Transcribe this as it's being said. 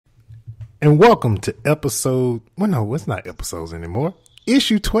And welcome to episode, well, no, it's not episodes anymore.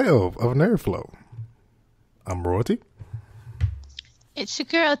 Issue 12 of NerdFlow. I'm Royalty. It's your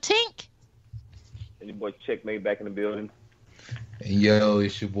girl, Tink. And your boy Checkmate back in the building. And yo,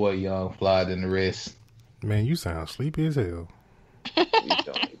 it's your boy Young Fly than the rest. Man, you sound sleepy as hell.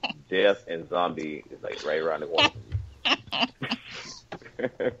 Death and zombie is like right around the corner.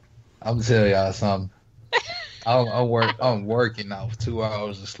 I'm gonna tell y'all something. I'm working off 2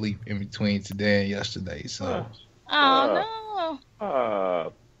 hours of sleep in between today and yesterday. So, no.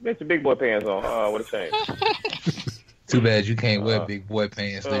 Get your big boy pants on. What a shame. Too bad you can't wear big boy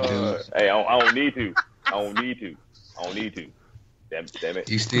pants, dude. Hey, I don't need to. Damn it.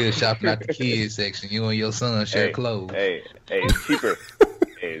 You still shopping at the kids section. You and your son share clothes. Hey, it's cheaper.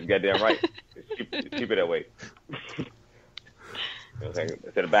 Hey, it's goddamn right. It's cheaper that way. You know what I'm saying?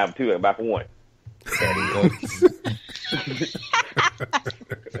 Instead of buying for two, I buy for one.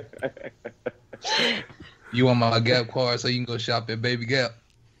 You want my Gap card so you can go shop at Baby Gap?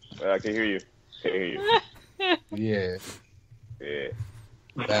 I can hear you. Yeah.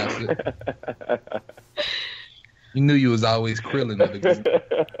 That's it. You knew you was always krilling at the group.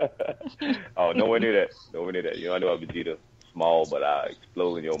 Oh, nowhere near that. You know, I know I'm Vegeta. Small, but I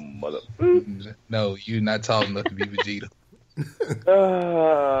explode in your mother. No, you're not tall enough to be Vegeta.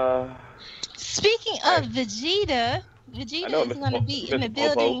 Speaking of Vegeta is going to be in the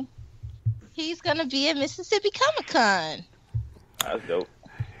building. He's going to be at Mississippi Comic-Con. That's dope.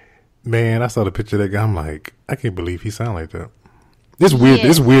 Man, I saw the picture of that guy. I'm like, I can't believe he sound like that. It's weird. Yeah.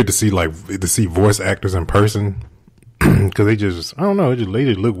 It's weird to see voice actors in person because they just, I don't know, they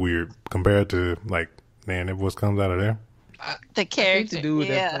just look weird compared to like, man, that voice comes out of there. The character.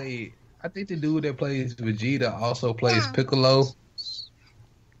 I think the dude that plays Vegeta also plays Piccolo.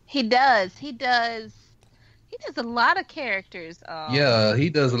 He does a lot of characters. Yeah, he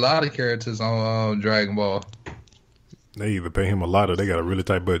does a lot of characters on Dragon Ball. They either pay him a lot or they got a really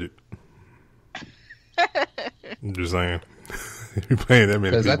tight budget. I'm just saying. You're paying that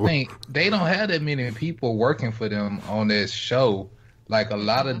many people. Because I think they don't have that many people working for them on this show. Like a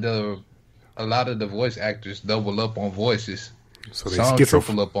lot of the voice actors double up on voices. So they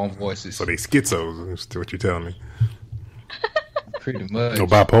triple up on voices. So they schizos, is what you're telling me. Pretty much. No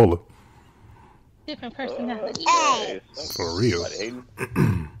bipolar. Different personality. For real.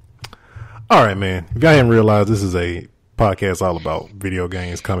 All right, man. If y'all hadn't realized, this is a podcast all about video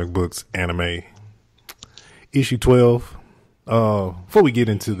games, comic books, anime. Issue 12. Before we get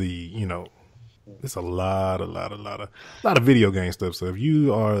into the, it's a lot of video game stuff. So if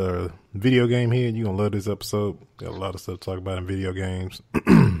you are a video game head, you're going to love this episode. Got a lot of stuff to talk about in video games.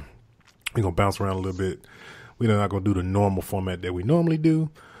 We're going to bounce around a little bit. We're not going to do the normal format that we normally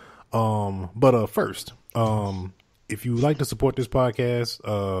do. But first, if you would like to support this podcast,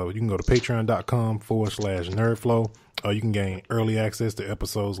 you can go to patreon.com/nerdflow. You can gain early access to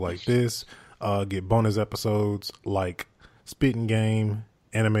episodes like this, get bonus episodes like Spitting Game,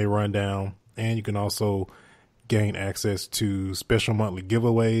 Anime Rundown, and you can also gain access to special monthly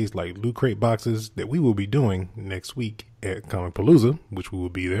giveaways like Loot Crate boxes that we will be doing next week at Comicpalooza, which we will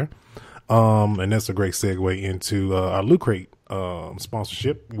be there. And that's a great segue into our Loot Crate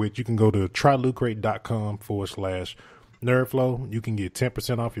sponsorship, which you can go to trylootcrate.com/nerdflow. You can get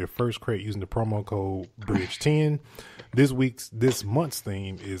 10% off your first crate using the promo code Bridge10. This month's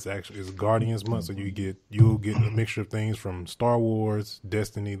theme is Guardians month, so you'll get a mixture of things from Star Wars,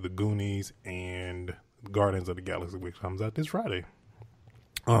 Destiny, The Goonies, and Guardians of the Galaxy, which comes out this Friday.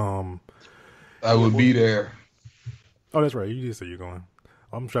 I will be there. Oh, that's right. You did say you're going.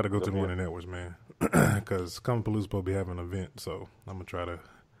 I'm trying to go to the one of the networks, man, because Comicpalooza is supposed to be having an event, so I'm gonna try to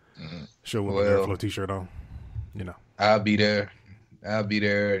show with a NerdFlow t-shirt on. I'll be there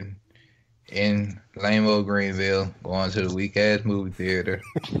in lame old Greenville, going to the weak ass movie theater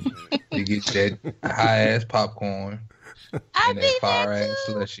to get that high ass popcorn and that fire ass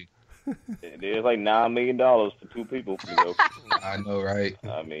slushy. There's like $9 million for two people. I know, right?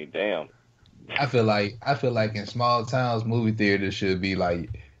 I mean, damn. I feel like in small towns, movie theaters should be like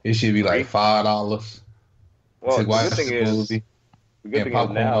 $5 to watch the movie. The good thing is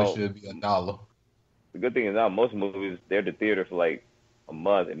now should be $1. The good thing is now most movies they're at the theater for like a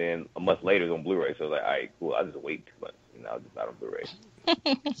month, and then a month later it's on Blu-ray. So it's like, all right, cool. I'll just wait 2 months, and I'll just buy it on Blu-ray.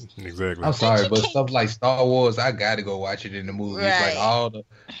 Exactly. I'm sorry, but stuff like Star Wars, I gotta go watch it in the movies. Right. Like all the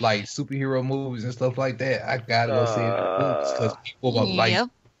superhero movies and stuff like that, I gotta go see it in the movies because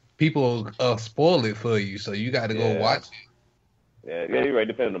people spoil it for you, so you got to go watch it. Yeah, you're right.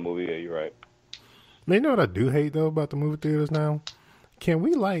 Depending on the movie, yeah, you're right. Man, you know what I do hate though about the movie theaters now? Can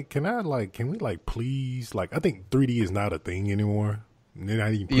we please, I think 3D is not a thing anymore. They're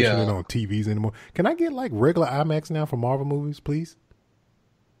not even pushing it on TVs anymore. Can I get like regular IMAX now for Marvel movies, please?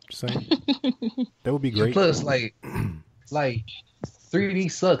 Just saying. That would be great. Plus, like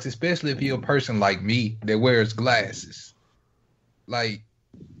 3D sucks, especially if you're a person like me that wears glasses. Like,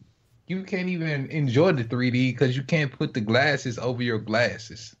 you can't even enjoy the 3D because you can't put the glasses over your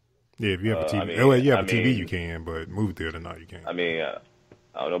glasses. Yeah, if you have a TV, TV, you can, but movie theater, no, you can't. I mean, I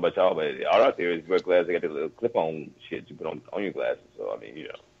don't know about y'all, but all out there is wear glasses. They got the little clip-on shit you put on your glasses. So I mean, you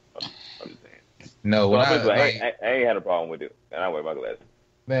know, I'm just saying. No, so I ain't had a problem with it, and I wear my glasses.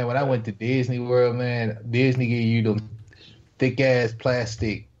 Man, when I went to Disney World, man, Disney gave you them thick-ass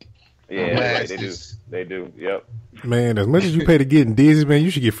plastic glasses. They do. Yep. Man, as much as you pay to get in Disney, man, you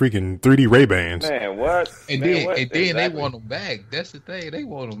should get freaking 3D Ray-Bans. Man, what? And then they want them back. That's the thing. They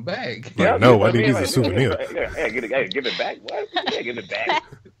want them back. Like, no, I think it's a souvenir. Hey, give it back. What? Yeah, give it back.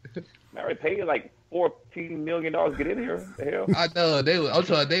 I already paid you like $14 million to get in here. The hell? I know.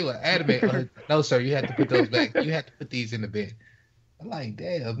 They were adamant. No, sir, you have to put those back. You have to put these in the bin. I'm like,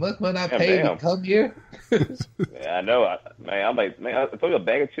 damn, much money I paid to come here. Yeah, I know. I'm like, I told you a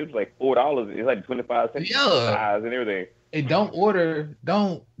bag of chips like $4. It's like 25 cents. Yeah, and everything. And don't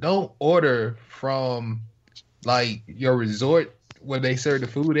order from like your resort where they serve the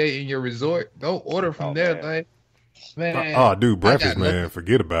food at in your resort. Don't order from there, man. Oh, dude, breakfast, man,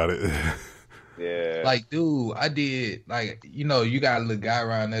 forget about it. Yeah. Like, dude, I did you got a little guy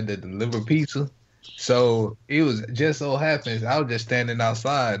around there that deliver pizza. So it was just so happens I was just standing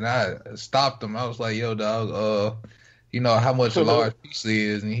outside and I stopped him. I was like, "Yo, dog, how much a large pizza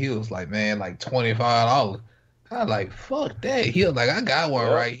is?" And he was like, "Man, like $25." I was like, "Fuck that." He was like, "I got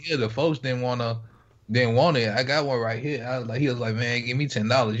one right here." The folks didn't want it. I got one right here. He was like, "Man, give me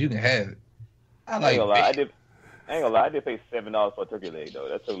 $10. You can have it." I ain't gonna lie. I did pay $7 for a turkey leg though.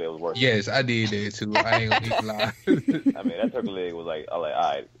 That turkey leg was worth it. Yes, I did that too. I ain't gonna even lie. I mean, that turkey leg was like, all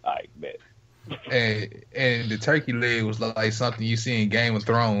right, bet. And the turkey leg was like something you see in Game of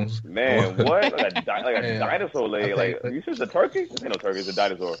Thrones. Man, what? Like a dinosaur leg. Like, you sure it's a turkey? This ain't no turkey. It's a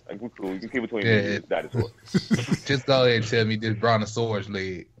dinosaur. Like, we're cool. You can keep between me and this dinosaur. Just go ahead and tell me this brontosaurus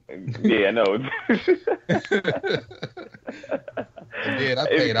leg. Yeah, I know. And then I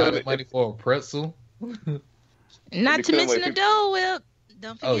paid all the money for a pretzel. Not to mention the Dole Whip.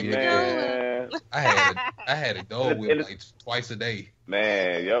 Don't forget the Dole Whip. I had a Dole Whip like twice a day.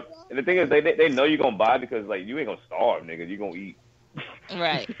 Man, yep. And the thing is, they know you're gonna buy because like you ain't gonna starve, nigga. You gonna eat.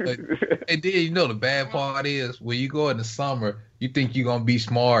 Right. And then the bad part is when you go in the summer, you think you're gonna be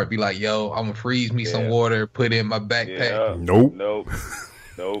smart, be like, "Yo, I'm gonna freeze me some water, put it in my backpack." Yeah. Nope.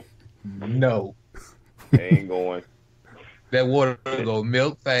 No. Ain't going. That water go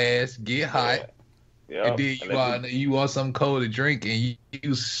melt fast, get hot. Yeah. And then you want something cold to drink and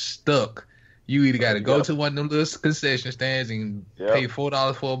you stuck. You either got to go to one of them little concession stands and pay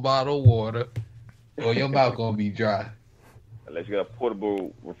 $4 for a bottle of water, or your mouth gonna be dry. Unless you got a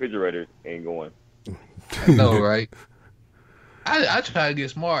portable refrigerator, ain't going. I know, right? I try to get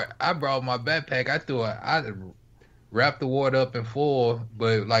smart. I brought my backpack. I wrapped the water up in foil,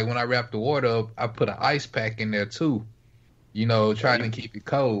 but like when I wrapped the water up, I put an ice pack in there too. Trying to keep it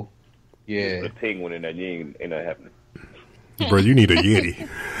cold. Yeah. The penguin in there, ain't that happening. Bro, you need a Yeti.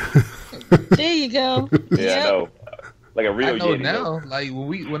 There you go. Yeah, I know. Like a real Yeti. Now, though. Like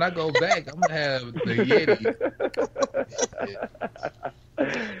when I go back, I'm gonna have the Yeti.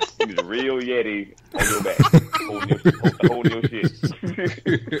 You need a real Yeti on your back, holding your shit.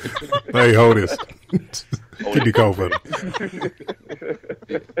 Hey, hold this. Keep the cold for me.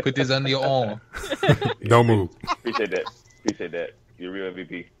 Put this under your arm. Don't move. Appreciate that. You're a real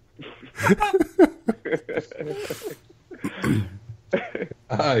MVP.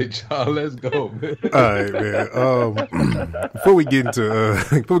 All right, y'all, let's go, man. All right, man. Before we get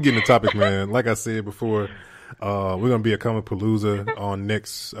into topics, man, like I said before, we're gonna be at Comicpalooza on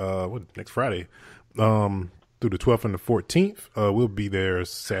next Friday, through the 12th and the 14th. We'll be there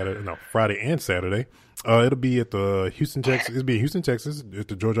Friday and Saturday. It'll be at the Houston, Texas. It'll be in Houston, Texas, at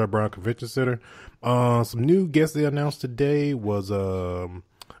the George R. Brown Convention Center. Some new guests they announced today was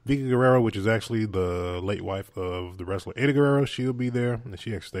Vickie Guerero, which is actually the late wife of the wrestler Eddie Guerrero. She'll be there, and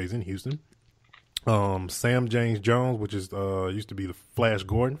she actually stays in Houston. Sam James Jones, which is used to be the Flash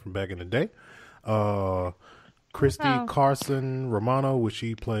Gordon from back in the day. Christy, Carlson, Romano, which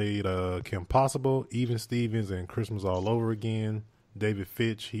she played Kim Possible, Even Stevens, and Christmas All Over Again. David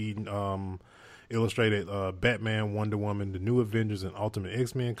Finch, he illustrated Batman, Wonder Woman, the New Avengers, and Ultimate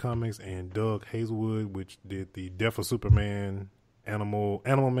X-Men comics, and Doug Hazlewood, which did the Death of Superman, Animal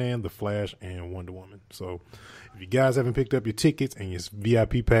Man, The Flash, and Wonder Woman. So if you guys haven't picked up your tickets and your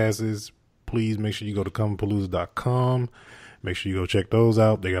VIP passes, please make sure you go to comicpalooza.com. Make sure you go check those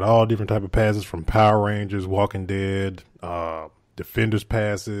out. They got all different type of passes from Power Rangers, Walking Dead, Defenders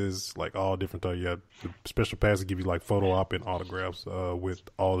passes, like all different types. Yeah, the special passes give you like photo op and autographs with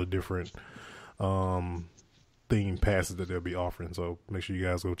all the different theme passes that they'll be offering. So make sure you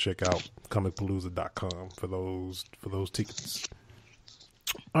guys go check out comicpalooza.com for those tickets.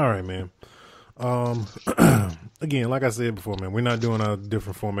 All right, man. Again, like I said before, man, we're not doing a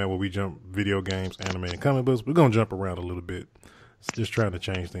different format where we jump video games, anime, and comic books. We're gonna jump around a little bit. It's just trying to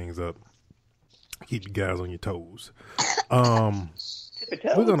change things up, keep you guys on your toes.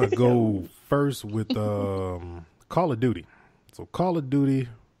 We're gonna go first with Call of Duty. So Call of Duty,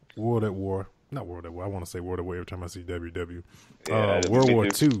 World at War. Not World at War. I want to say World at War every time I see WW. World War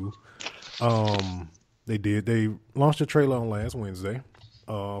II. They launched a trailer on last Wednesday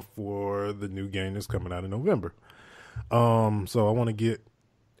for the new game that's coming out in November. So I want to get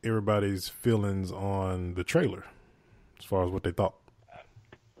everybody's feelings on the trailer as far as what they thought.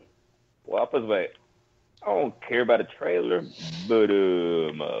 Well, I don't care about the trailer, but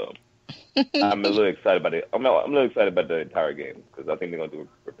I'm a little excited about it. I'm a little excited about the entire game because I think they're gonna do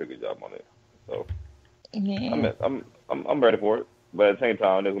a pretty good job on it. So yeah. I'm ready for it, but at the same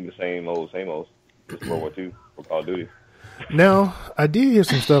time, it's gonna be the same old. Just World War II for Call of Duty. Now, I did hear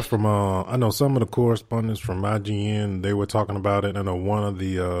some stuff from I know some of the correspondents from IGN. They were talking about it. I know one of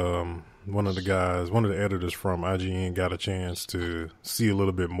the editors from IGN got a chance to see a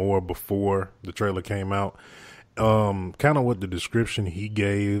little bit more before the trailer came out. Kind of what the description he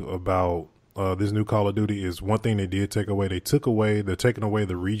gave about this new Call of Duty is one thing they did take away. They're taking away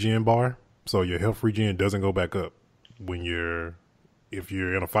the regen bar, so your health regen doesn't go back up if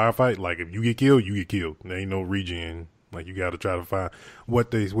you're in a firefight. Like if you get killed, you get killed. There ain't no regen. Like you got to try to find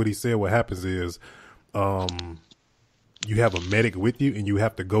what he said. What happens is, you have a medic with you, and you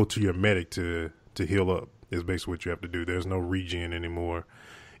have to go to your medic to heal up. Is basically what you have to do. There's no regen anymore.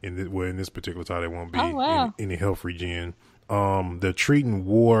 In this particular title, there won't be any health regen. They're treating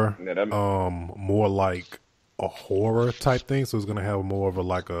war more like a horror type thing, so it's gonna have more of a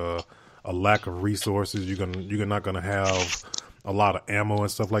lack of resources. You're not gonna have a lot of ammo and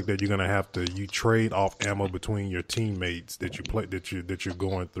stuff like that. You're gonna have to trade off ammo between your teammates that you're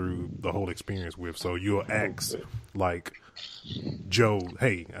going through the whole experience with. So you'll ask like Joe,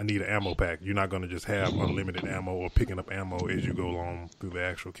 "Hey, I need an ammo pack." You're not gonna just have unlimited ammo or picking up ammo as you go along through the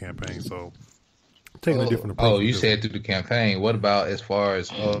actual campaign. So taking a different approach. Oh, you said through the campaign. What about as far as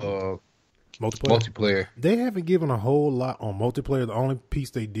multiplayer? They haven't given a whole lot on multiplayer. The only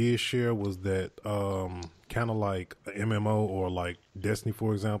piece they did share was that kind of like an MMO or like Destiny,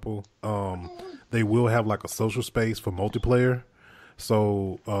 for example. They will have like a social space for multiplayer.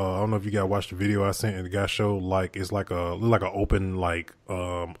 So I don't know if you guys watched the video I sent, and the guy showed like it's like a open like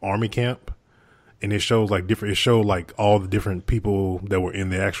army camp, and it showed like all the different people that were in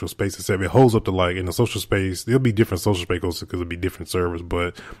the actual space itself. It holds up to like in the social space. There'll be different social spaces because it'll be different servers,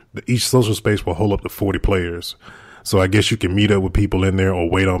 but each social space will hold up to 40 players. So I guess you can meet up with people in there or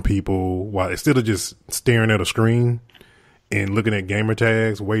wait on people while instead of just staring at a screen and looking at gamer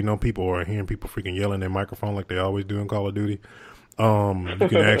tags, waiting on people or hearing people freaking yelling their microphone like they always do in Call of Duty. You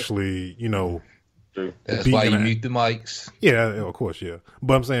can actually, that's why you mute the mics. Yeah, of course, yeah.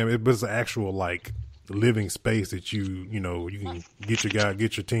 But I'm saying it's an actual like living space that you can get your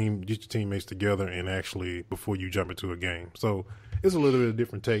teammates together and actually before you jump into a game. So it's a little bit of a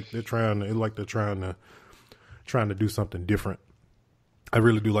different take. They're trying to do something different. I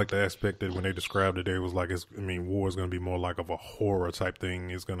really do like the aspect that when they described it, it was like, war is going to be more like of a horror type thing.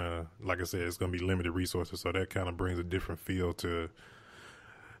 It's going to, like I said, it's going to be limited resources. So that kind of brings a different feel to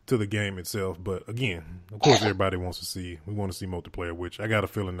the game itself. But again, of course, we want to see multiplayer, which I got a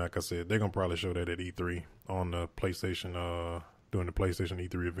feeling, like I said, they're going to probably show that at E3 on the PlayStation, during the PlayStation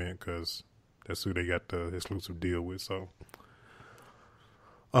E3 event, because that's who they got the exclusive deal with. So,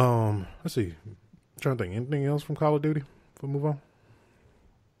 let's see. I'm trying to think, anything else from Call of Duty before we move on?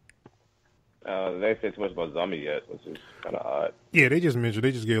 They said too much about zombie yet, which is kind of odd. Yeah, they just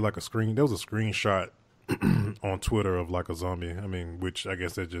gave like a screen. There was a screenshot on Twitter of like a zombie. Which I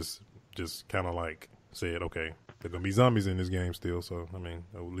guess that just kind of like said, okay, there are gonna be zombies in this game still. So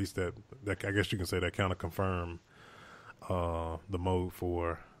at least that I guess you can say that kind of confirmed the mode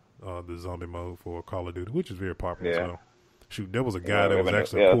for the zombie mode for Call of Duty, which is very popular. Yeah. So, shoot, there was a guy that was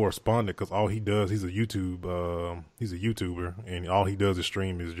actually a correspondent because all he does, he's a YouTuber, and all he does is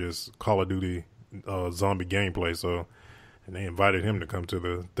stream is just Call of Duty zombie gameplay. So, and they invited him to come to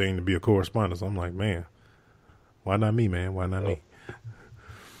the thing to be a correspondent. So I'm like, man, why not me, man? Why not me?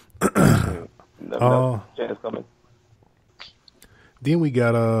 Chance coming. Then we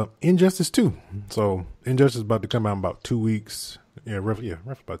got Injustice 2. So Injustice is about to come out in about 2 weeks. Roughly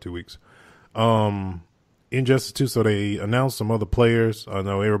about 2 weeks. Injustice 2, so they announced some other players. I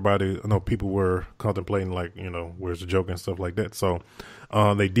know people were contemplating, like, where's the Joker and stuff like that. So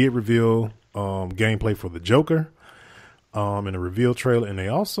they did reveal gameplay for the Joker in a reveal trailer, and they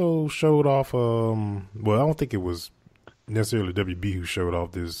also showed off, I don't think it was necessarily WB who showed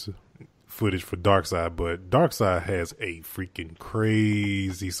off this footage for Darkseid, but Darkseid has a freaking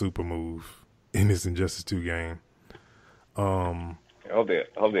crazy super move in this Injustice 2 game. I hope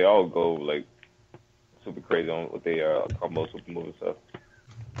they all go, like, super crazy on what they combo super move and stuff.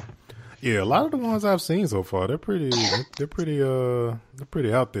 Yeah, a lot of the ones I've seen so far, they're pretty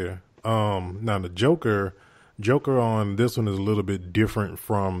out there. Now the Joker on this one is a little bit different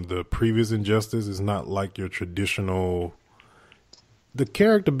from the previous Injustice. It's not like your traditional. The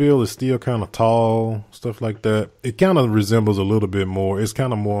character build is still kind of tall, stuff like that. It kind of resembles a little bit more. It's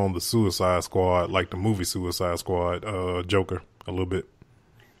kind of more on the Suicide Squad, like the movie Suicide Squad, Joker, a little bit.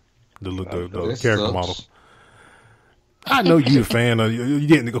 The character model. I know you're a fan of. You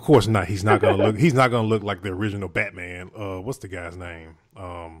didn't, of course not. He's not gonna look. He's not gonna look like the original Batman. What's the guy's name?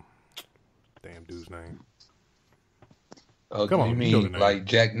 Damn dude's name. Come on, you mean like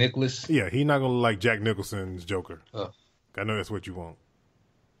Jack Nicholson? Yeah, he's not gonna look like Jack Nicholson's Joker. I know that's what you want.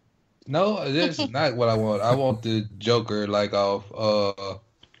 No, this is not what I want. I want the Joker like off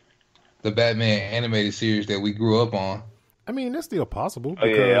the Batman animated series that we grew up on. I mean, that's still possible. Oh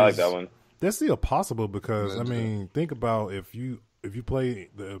yeah, I like that one. That's still possible because think about if you play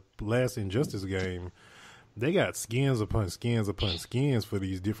the last Injustice game, they got skins upon skins upon skins for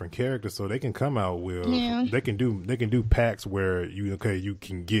these different characters, so they can come out with they can do packs where you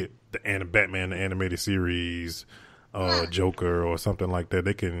can get the Batman the animated series, Joker or something like that.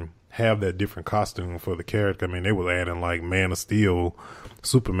 They can have that different costume for the character. I mean, they were adding like Man of Steel,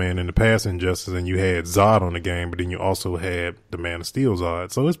 Superman in the past Injustice, and you had Zod on the game, but then you also had the Man of Steel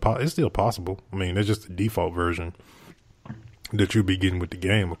Zod. So it's still possible. I mean, it's just the default version that you'll be getting with the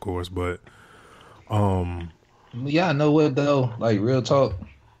game, of course. But yeah, I know what though. Like real talk,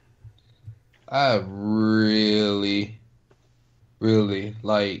 I really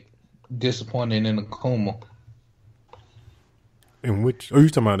like disappointed in Akuma. In which? Are you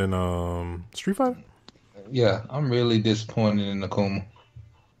talking about in Street Fighter? Yeah, I'm really disappointed in Akuma.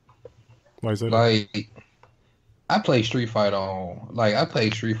 Why is that? Like, I play Street Fighter on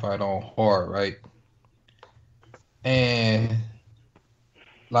hard, right? And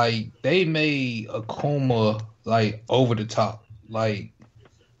like they made Akuma like over the top. Like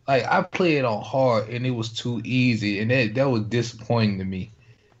I played on hard and it was too easy, and that was disappointing to me.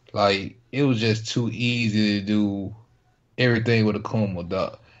 Like it was just too easy to do everything with Akuma,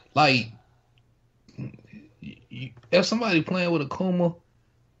 dog. Like, if somebody playing with Akuma,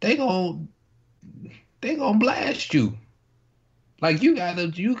 they gon' blast you. Like you gotta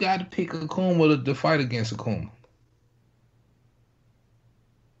pick Akuma to fight against Akuma.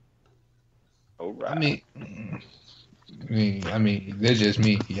 All right. I mean, that's just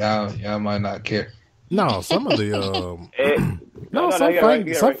me. Y'all might not care. No, some of the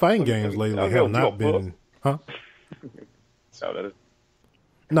some fighting games lately have not been, huh?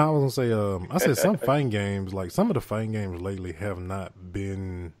 No, I was gonna say, I said some fighting games, like some of the fighting games lately have not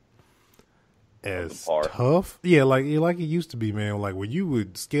been as tough. Yeah, like it used to be, man. Like when you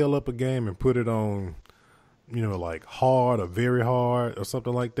would scale up a game and put it on, like hard or very hard or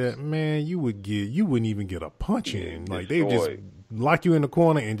something like that, man, you wouldn't even get a punch in. Like they just lock you in the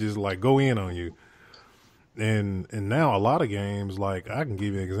corner and just like go in on you. And now a lot of games, like I can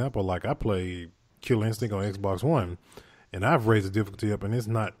give you an example. Like I played Killer Instinct on Xbox One. And I've raised the difficulty up, and it's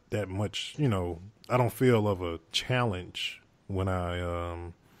not that much. I don't feel of a challenge when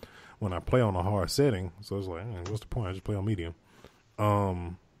I play on a hard setting. So it's like, what's the point? I just play on medium.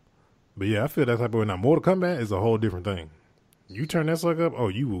 But yeah, I feel that type of way. Now, Mortal Kombat is a whole different thing. You turn that sucker up,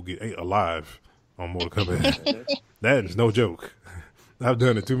 you will get ate alive on Mortal Kombat. That is no joke. I've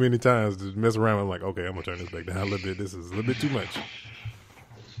done it too many times to mess around. I'm like, okay, I'm gonna turn this back down a little bit. This is a little bit too much.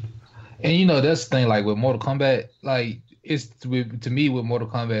 And that's the thing. Like with Mortal Kombat, like. To me with Mortal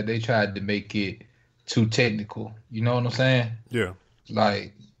Kombat, they tried to make it too technical. You know what I'm saying? Yeah.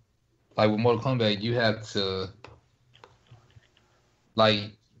 Like with Mortal Kombat, you have to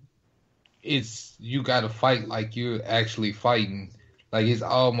you got to fight like you're actually fighting. Like it's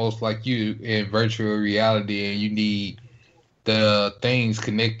almost like you in virtual reality, and you need the things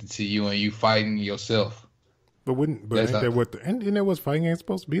connected to you, and you fighting yourself. But ain't that what fighting game's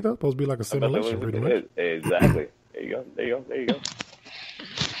supposed to be though? Supposed to be like a simulation, pretty much. Exactly. There you go.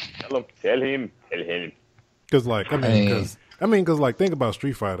 Tell him. Because, I mean, because like think about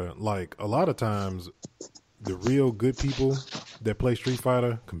Street Fighter. Like a lot of times, the real good people that play Street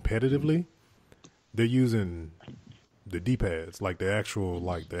Fighter competitively, they're using the D-pads, like the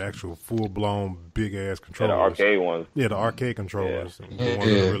actual full blown big ass controllers. Yeah, the arcade ones. Yeah, the arcade controllers, the ones that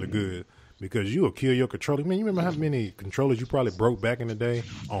are really good. Because you will kill your controller. Man, you remember how many controllers you probably broke back in the day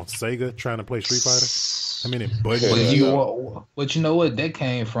on Sega trying to play Street Fighter? How many buttons? But you know what? That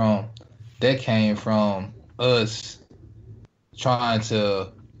came from us trying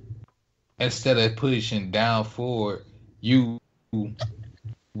to, instead of pushing down forward, you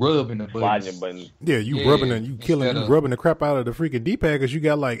rubbing the buttons. Yeah, you rubbing and you rubbing the crap out of the freaking D-pad because you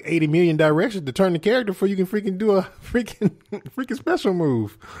got like 80 million directions to turn the character before you can freaking do a freaking special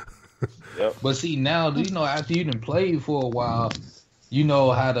move. Yep. But see, now, you know, after you done played for a while, you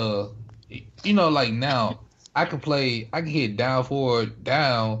know how to, you know, like now, I can hit down, forward,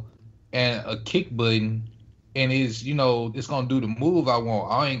 down, and a kick button, and it's, you know, it's going to do the move I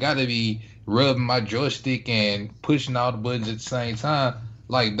want. I ain't got to be rubbing my joystick and pushing all the buttons at the same time.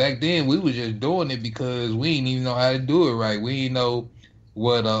 Like back then, we were just doing it because we didn't even know how to do it right. We didn't know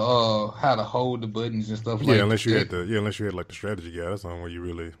what how to hold the buttons and stuff like that. Unless you had like the strategy guy. That's something where you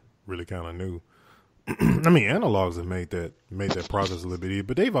really kind of new. I mean, analogs have made that process a little bit easier,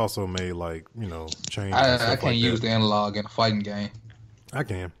 but they've also made like, you know, changes. I can't use the analog in a fighting game. I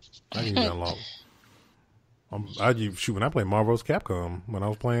can use analog. When I played Marvel's Capcom, when I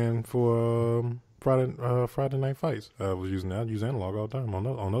was playing for Friday Night Fights, I use analog all the time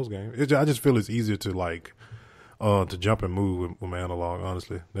on those games. I just feel it's easier to like to jump and move with my analog,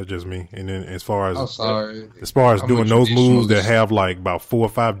 honestly. That's just me. And then as far as doing those moves that have like about 4 or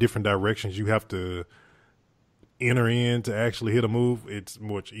 5 different directions you have to enter in to actually hit a move, it's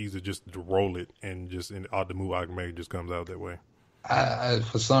much easier just to roll it and just the move automatically just comes out that way.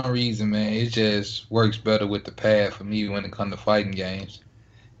 For some reason, man, it just works better with the pad for me when it comes to fighting games.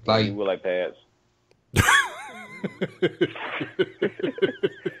 Like you would like pads.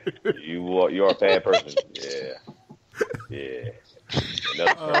 You're a bad person. Yeah.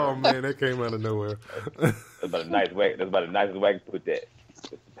 Oh man, that came out of nowhere. That's about a nice way. That's about the nicest way to put that.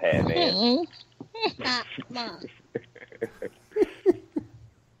 Just a pad, man.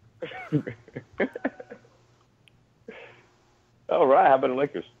 All right, how about the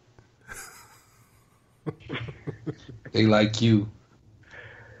Lakers? They like you.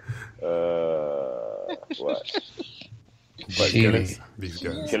 What? Shitty. These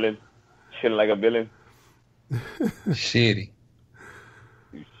guys. Chilling like a villain. Shitty.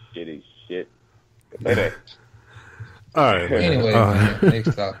 You shitty shit. Anyway. All right. Anyway, man,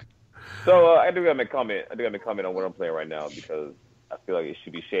 next topic. So I do got to make a comment. On what I'm playing right now because I feel like it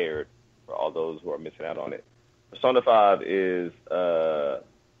should be shared for all those who are missing out on it. Persona 5 is I'm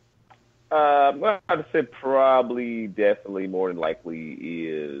going to have to say probably, definitely, more than likely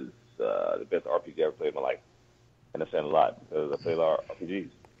is the best RPG I ever played in my life. And I say a lot because I play a lot of RPGs.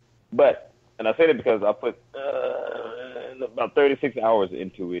 And I say that because I put about 36 hours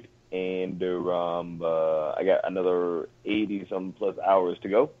into it, and I got another 80-some plus hours to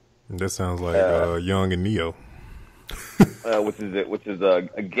go. That sounds like Young and Neo. Which is a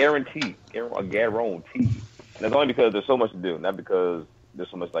guarantee. And that's only because there's so much to do, not because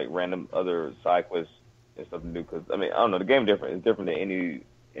there's so much like random other side quests and stuff to do. Because I mean, I don't know, the game's different. It's different than any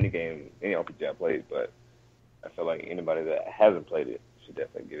game, any RPG I played. But I feel like anybody that hasn't played it should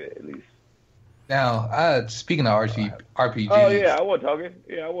definitely give it at least. Now, speaking of RPGs. Oh yeah, I wasn't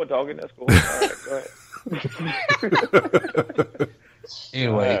talking. That's cool. All right, go ahead.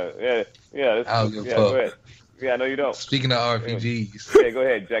 Anyway, yeah. I don't give a fuck. Go ahead. Yeah, I know you don't. Speaking of RPGs. Yeah, go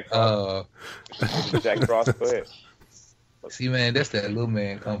ahead, Jack Frost. Jack Frost, go ahead. See, man, that's that little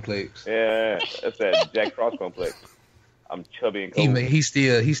man complex. Yeah, that's that Jack Frost complex. I'm chubby and cold. He's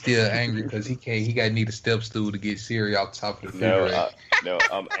still angry because he need a step stool to get cereal off the top of the refrigerator. No,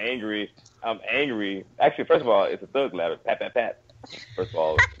 I'm angry. Actually, first of all, it's a thug ladder. Pat, pat, pat. First of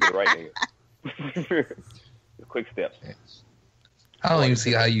all, you're the right nigga. Quick steps. I don't even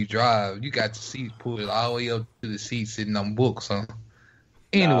see how you drive. You got the seat pulled all the way up to the seat sitting on books, huh?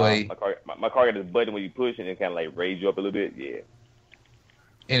 Anyway. My car got this button where you push and it kind of like raise you up a little bit. Yeah.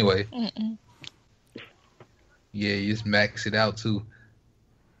 Anyway. Yeah, you just max it out too.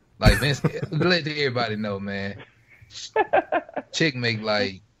 Like, Vince, let everybody know, man. Chick make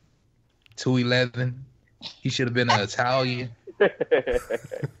like 211. He should have been an Italian.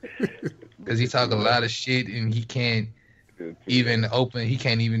 Because he talk a lot of shit and he can't even open the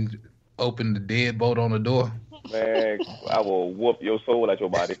deadbolt on the door. Man, I will whoop your soul out your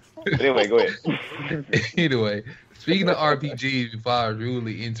body. But anyway, go ahead. Anyway, speaking of RPGs, before I was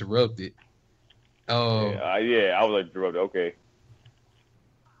rudely interrupted, Oh. Yeah, I was like, okay.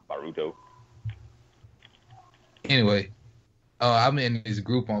 Naruto. Anyway, I'm in this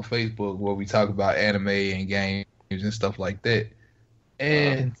group on Facebook where we talk about anime and games and stuff like that.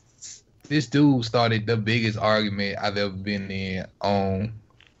 And this dude started the biggest argument I've ever been in on,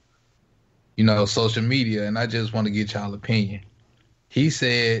 social media, and I just want to get y'all opinion. He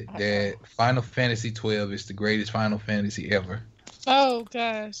said that Final Fantasy 12 is the greatest Final Fantasy ever. Oh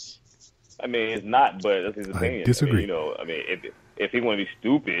gosh. I mean, it's not, but that's his opinion. I disagree. If he want to be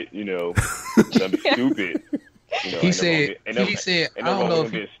stupid, gonna be stupid. He said, I don't know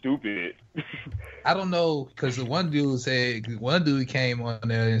if he's stupid. I don't know, because one dude came on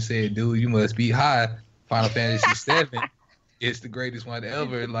there and said, dude, you must be high. Final Fantasy 7 is the greatest one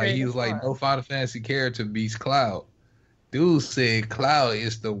ever. Like, he was like, no Final Fantasy character beats Cloud. Dude said Cloud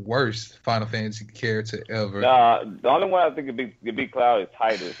is the worst Final Fantasy character ever. Nah, the only one I think could beat Cloud is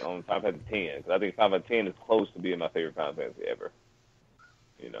Titus on Final Fantasy 10. Because I think Final Fantasy 10 is close to being my favorite Final Fantasy ever.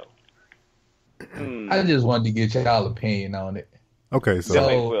 I just wanted to get y'all opinion on it. Okay,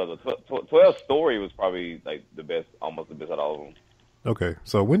 so 12 story was probably like the best, almost the best out of all of them. Okay,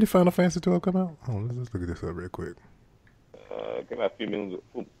 so when did Final Fantasy 12 come out? Oh, let's look at this up real quick. It came out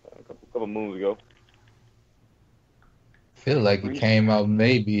a couple moons ago. Feel like it came out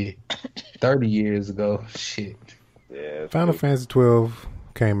maybe 30 years ago. Shit. Yeah. Final Fantasy 12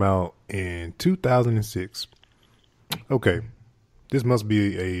 came out in 2006. Okay, this must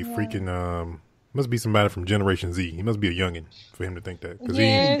be a freaking must be somebody from Generation Z. He must be a youngin for him to think that, because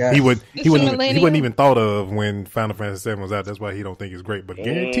he wouldn't even thought of when Final Fantasy 7 was out. That's why he don't think it's great. But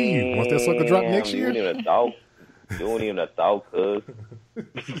guarantee you, once that sucker drop next year, you don't even a thought, cuz.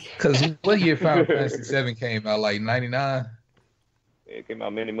 Because what year Final Fantasy 7 came out? Like 99? Yeah, it came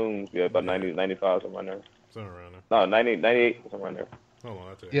out many moons. Yeah, about 90, 95, something around there. Something around there. No, 90, 98, something around there. Hold on,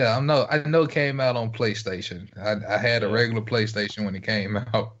 I'll tell you. Yeah, I know it came out on PlayStation. I had a regular PlayStation when it came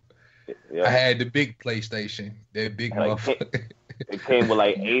out. Yeah. I had the big PlayStation, that big motherfucker. It came with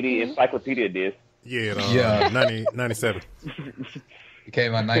like 80 encyclopedia discs. Yeah, 97. It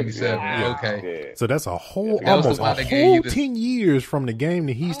came out 97. Yeah. Okay. Yeah. So that's almost a whole 10 years from the game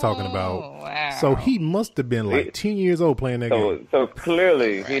that he's talking about. Wow. So he must have been like 10 years old playing that game. So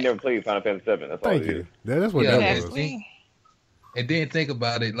clearly, he never played Final Fantasy 7. That's all Thank you. That's what that was. And then think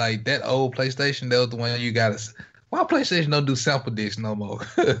about it, like that old PlayStation, that was the one you got to... Why PlayStation don't do sample discs no more?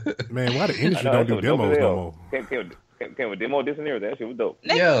 Man, why the industry don't do demos no more? Came with demo discs and everything. That shit was dope.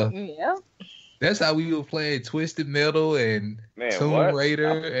 Yeah. That's how we were playing Twisted Metal and Tomb Raider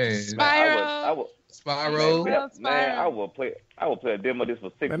and Spyro. Man, I will play a demo disc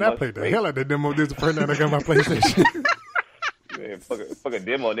for 6 months. Man, I played the hell out of that demo disc the first time I got my PlayStation. Man, fuck a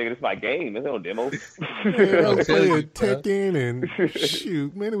demo, nigga. This is my game. There's no demo. Man, I was playing Tekken and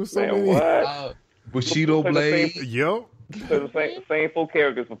shoot, man, it was so many. What? Bushido Blade. Yup. The same 4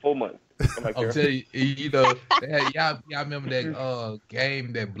 characters for 4 months. I'll tell you, y'all remember that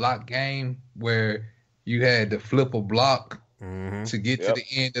game, that block game where you had to flip a block to get to the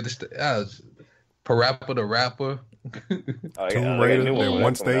end of the Parappa the Rapper. Tomb Raider, that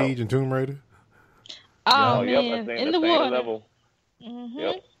one stage in Tomb Raider. Oh, man, in the water. Level.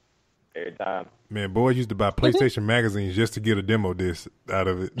 Yep. Every time. Man, boys used to buy PlayStation magazines just to get a demo disc out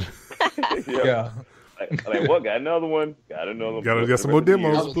of it. Yeah. Like what? Got another one. Got some more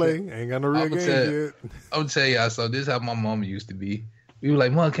demos to play. Ain't got no real games yet. I'm gonna tell y'all. So this is how my mama used to be. We were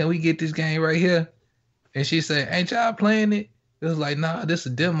like, "Mom, can we get this game right here?" And she said, "Ain't y'all playing it?" It was like, "Nah, this is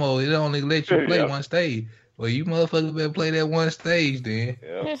a demo. It only let you play one stage." Well, you motherfuckers better play that one stage then.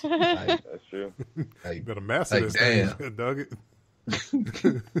 Yeah, that's true. Like, you better master this thing, dug it.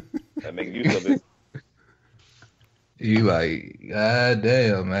 That make use of it. You like, God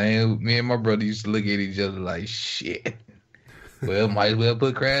damn, man. Me and my brother used to look at each other like, shit. Well, might as well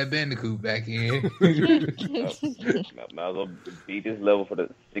put Crash Bandicoot back in. Might as well beat this level for the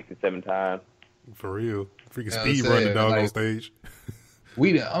 67th time. For real. Freaking speed run the dog on stage.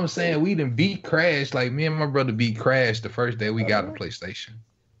 I'm saying we done beat Crash. Like, me and my brother beat Crash the first day we got a PlayStation.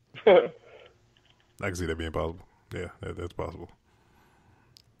 I can see that being possible. Yeah, that's possible.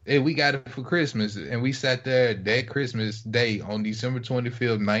 And we got it for Christmas, and we sat there that Christmas day on December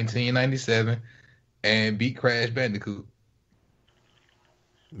 25th, 1997, and beat Crash Bandicoot.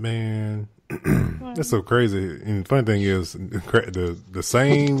 Man, that's so crazy. And the funny thing is, the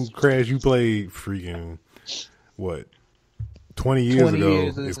same Crash you played freaking, 20 years ago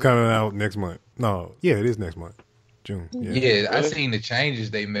is coming out next month. No, yeah, it is next month. June. Yeah, I seen the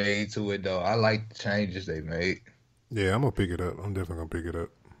changes they made to it, though. I like the changes they made. Yeah, I'm going to pick it up. I'm definitely going to pick it up.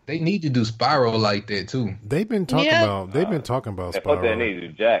 They need to do Spyro like that too. They've been talking about Spyro. Fuck that need to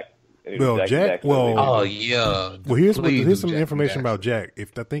Jack. Well, Jack. Well, oh yeah. Well, here's some information about Jack.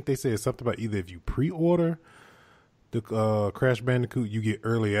 I think they said something about either if you pre-order the Crash Bandicoot, you get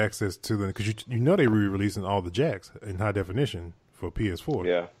early access to them because you know they re-releasing all the Jacks in high definition for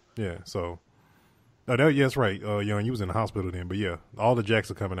PS4. Yeah. So, that's right. Young, you was in the hospital then, but yeah, all the Jacks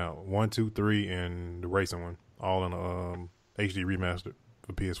are coming out. 1, 2, 3, and the racing one, all in HD remastered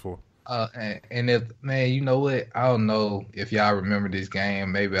for PS4. And if, man, you know what? I don't know if y'all remember this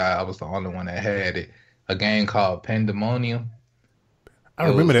game. Maybe I was the only one that had it. A game called Pandemonium. I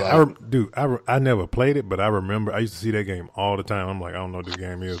remember that. I never played it, but I remember I used to see that game all the time. I'm like, I don't know what this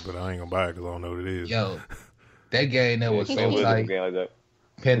game is, but I ain't gonna buy it because I don't know what it is. Yo, that game that was so tight. Like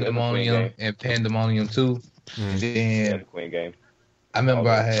Pandemonium and Pandemonium 2. And then the Queen game. I remember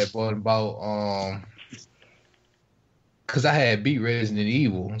I had bought about because I had beat Resident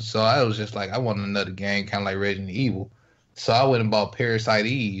Evil, so I was just like, I want another game kind of like Resident Evil. So I went and bought Parasite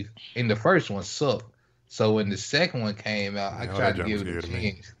Eve, and the first one sucked. So when the second one came out, I tried to give it a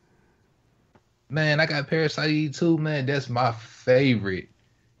chance. Man, I got Parasite Eve too, man. That's my favorite.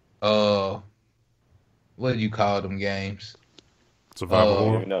 What do you call them games? Survival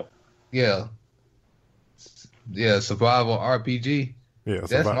horror? Yeah. Yeah, survival RPG. Yeah,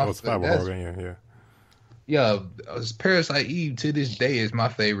 survival horror game, yeah. Yeah, Parasite Eve to this day is my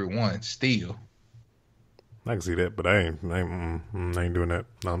favorite one, still. I can see that, but I ain't doing that.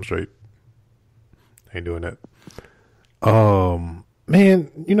 No, I'm straight. Ain't doing that. Man,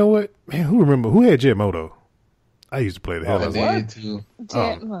 you know what? Man, who had Jet Moto? I used to play the hell out of it too.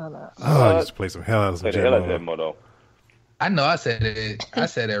 Jet Moto. I used to play some hell out of some Jet Moto. I know. I said it. I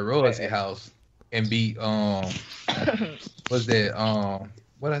said at Royalty House and beat what's that?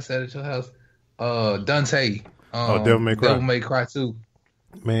 What I said at your house? Dante. Devil May Cry. Devil May Cry 2.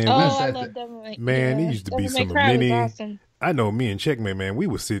 Man, I love Devil May Cry. Man, it used to be some mini. Awesome. I know me and Checkmate, man, we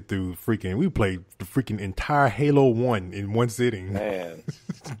would sit through we played the freaking entire Halo 1 in one sitting. Man.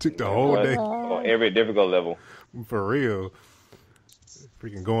 Took the whole day. On every difficult level. For real.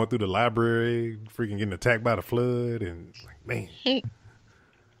 Freaking going through the library, freaking getting attacked by the flood, and man.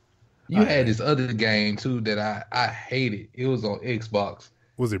 You had this other game, too, that I hated. It was on Xbox.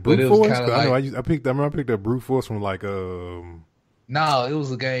 Was it Brute Force? I picked up Brute Force from like No, it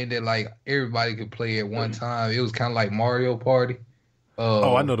was a game that like everybody could play at one time. It was kind of like Mario Party.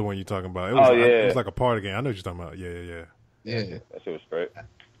 I know the one you're talking about. It was like a party game. I know what you're talking about. Yeah. That shit was straight.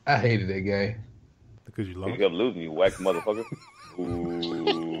 I hated that game because you lost. You kept losing, you whack motherfucker.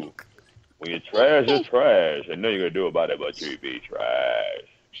 Ooh, when you're trash, you're trash. I know you're gonna do about it, but you be trash.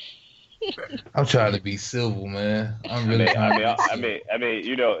 I'm trying to be civil, man. I'm really. I mean,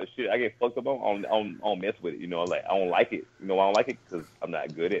 you know, shit. I get fucked up on mess with it. You know, like I don't like it. You know, I don't like it because I'm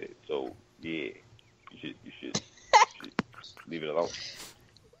not good at it. So yeah, you should leave it alone.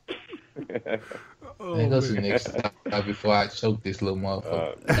 Go to the next stop before I choke this little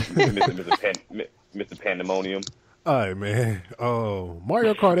motherfucker. Mr. Pandemonium. All right, man.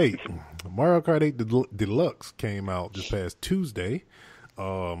 Mario Kart 8. Mario Kart 8 Deluxe came out this past Tuesday.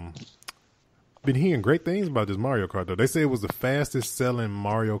 Been hearing great things about this Mario Kart, though. They say it was the fastest selling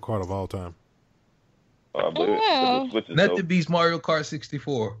Mario Kart of all time. Nothing beats Mario Kart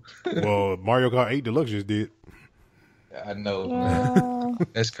 64. Well, Mario Kart 8 Deluxe just did. I know, man.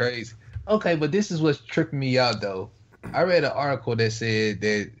 That's crazy. Okay, but this is what's tripping me out, though. I read an article that said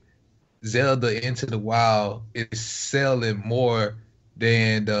that Zelda Into the Wild is selling more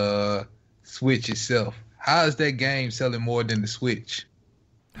than the Switch itself. How is that game selling more than the Switch?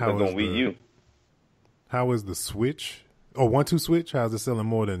 How is Wii U? How is the Switch? 1-2 Switch? How is it selling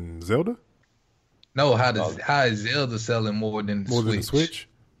more than Zelda? No, how is Zelda selling more than the Switch?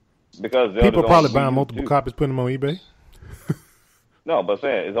 Because Zelda's people probably buying multiple copies, putting them on eBay. No, but I'm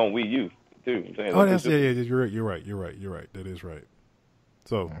saying it's on Wii U too. I'm saying that's You're right. That is right.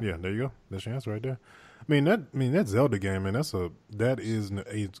 So yeah, there you go. That's your answer right there. I mean that Zelda game, man. That is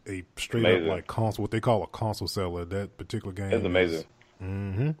a straight amazing. Up like console, what they call a console seller. That particular game is amazing.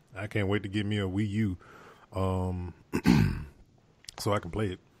 I can't wait to get me a Wii U, so I can play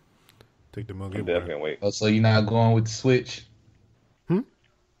it. Take the money. I definitely wait. Oh, so you're not going with the Switch?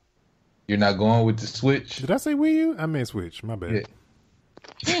 You're not going with the Switch? Did I say Wii U? I meant Switch. My bad. Yeah.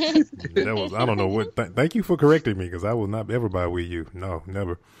 That was I don't know what. Thank you for correcting me because I will not ever buy Wii U. No,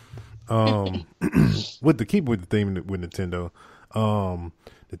 never. Keep with the theme with Nintendo.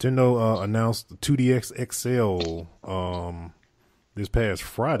 Nintendo announced the 2DS XL this past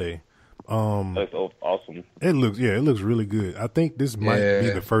Friday. That's awesome. It looks really good. I think this might be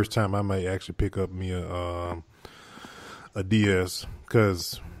the first time I may actually pick up me a DS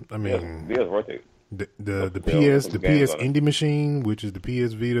because I mean, DS worth it. The PS Indie Machine, which is the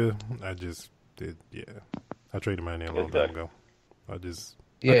PS Vita, I traded mine in a long time ago. I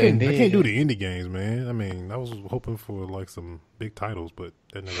can't do the indie games, man. I mean, I was hoping for like some big titles, but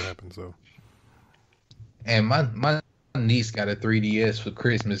that never happened. So, and my niece got a 3DS for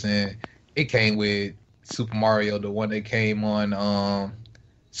Christmas, and it came with Super Mario, the one that came on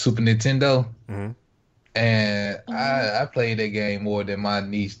Super Nintendo. Mm-hmm. And I played that game more than my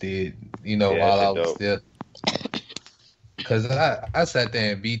niece did, while I was there. Because I sat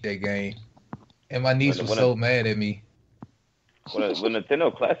there and beat that game, and my niece was so mad at me. When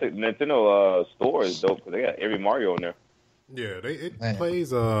Nintendo store is dope because they got every Mario in there. Yeah, it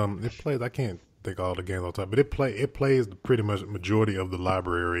plays. I can't think of all the games all the time, but it plays pretty much majority of the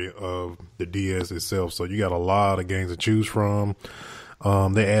library of the DS itself. So you got a lot of games to choose from.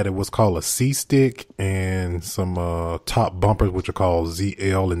 They added what's called a C-stick and some top bumpers, which are called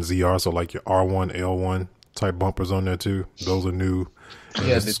ZL and ZR. So like your R1, L1 type bumpers on there too. Those are new.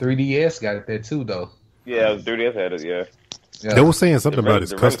 Yeah, the 3DS got it there too, though. Yeah, the 3DS had it. Yeah. They were saying something about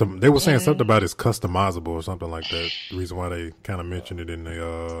it's custom. They were saying something about it's customizable or something like that. The reason why they kind of mentioned it in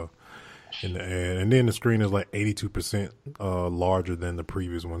the ad, and then the screen is like 82% larger than the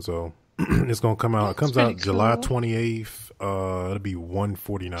previous one. So it's gonna come out. It comes out July 28th. It'll be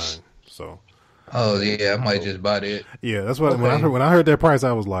 $149. So. Oh yeah, I might just buy that. Yeah, that's what when I heard that price,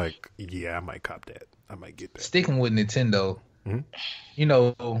 I was like, yeah, I might cop that. I might get that. Sticking with Nintendo,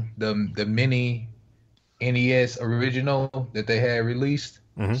 the mini NES original that they had released.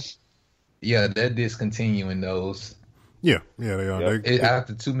 Mm-hmm. Yeah, they're discontinuing those. Yeah, they are.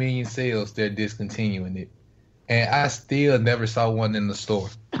 After 2 million sales, they're discontinuing it. And I still never saw one in the store.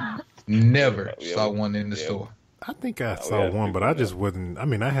 Never saw one in the store. I think I saw one, but I just wasn't. I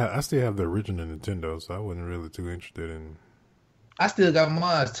mean, I still have the original Nintendo, so I wasn't really too interested in. I still got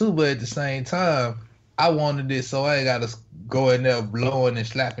mine too, but at the same time, I wanted it so I ain't got to go in there blowing and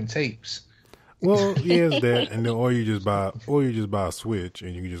slapping tapes. Well, yeah, it's that, and then or you just buy a Switch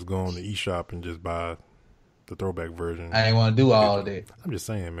and you can just go on the eShop and just buy the throwback version. I ain't want to do all of that. I'm just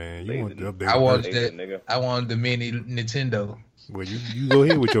saying, man. You want the update? I wanted the mini Nintendo. Well, you go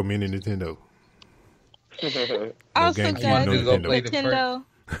ahead with your mini Nintendo. Also, guys, Nintendo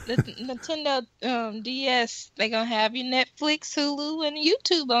DS, they gonna have your Netflix, Hulu, and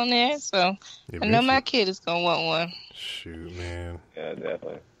YouTube on there. So I know my kid is gonna want one. Shoot, man. Yeah,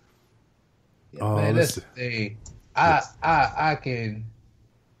 definitely. Yeah, man, that's the thing. I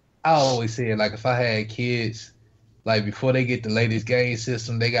always say it, like if I had kids, like before they get the latest game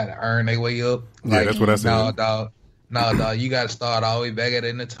system, they gotta earn their way up. Like, yeah, that's what I said. No, dog, you gotta start all the way back at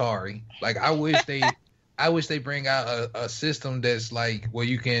an Atari. Like I wish they bring out a system that's like where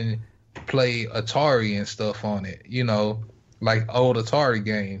you can play Atari and stuff on it, like old Atari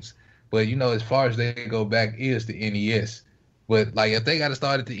games. But as far as they go back is the NES. But like if they got to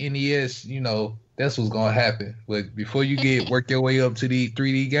start at the NES, that's what's gonna happen. But before you work your way up to the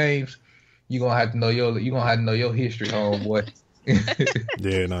 3D games, you're gonna have to know your history, homeboy.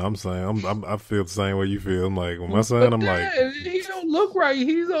 Yeah, no, I'm saying I feel the same way you feel. I'm like with my son, I'm like he don't look right.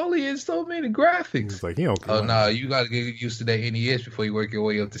 He's only in so many graphics. He's like he don't. Oh no, you gotta get used to that NES before you work your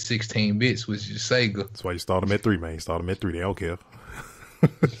way up to 16 bits, which is Sega. That's why you start them at 3, man. You start them at 3. They don't care.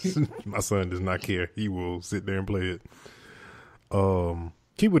 My son does not care. He will sit there and play it.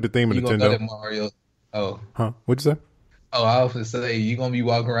 Keep with the theme of Nintendo. Mario. Oh, huh? What'd you say? Oh, I was gonna say you gonna be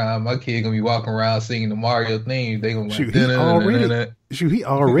walking around. My kid gonna be walking around singing the Mario theme. They gonna he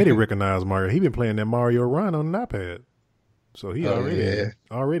already recognized Mario. He been playing that Mario Run on an iPad, so he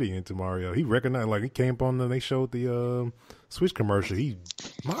already into Mario. He recognized, like he came up on and they showed the Switch commercial. He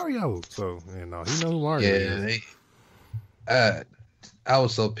Mario, so he know who Mario is. I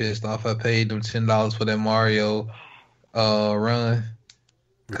was so pissed off. I paid them $10 for that Mario run.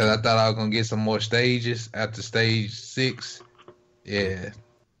 Because I thought I was going to get some more stages after stage 6. Yeah.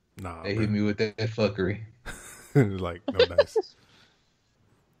 Nah, they hit me with that fuckery. Like, no dice.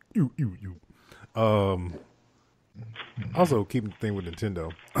 You. Also, keep the thing with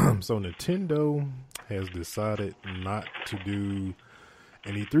Nintendo. So Nintendo has decided not to do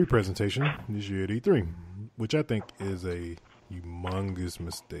an E3 presentation this year at E3, which I think is a humongous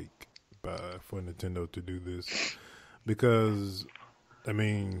mistake for Nintendo to do this. Because... I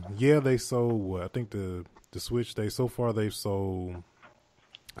mean, yeah, they sold I think the Switch. They've sold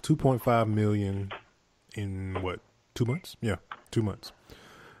 2.5 million in 2 months? Yeah, 2 months.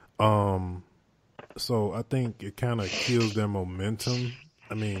 So I think it kind of kills their momentum.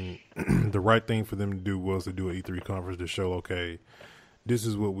 I mean, the right thing for them to do was to do an E3 conference to show, okay, this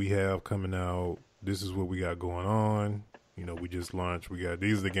is what we have coming out. This is what we got going on. We just launched.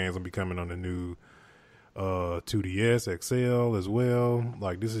 These are the games that'll be coming on the new 2DS XL as well.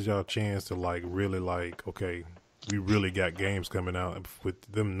 Like, this is y'all chance to like really like, okay, we really got games coming out. With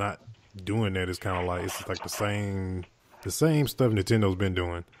them not doing that, it's kind of like it's like the same stuff Nintendo's been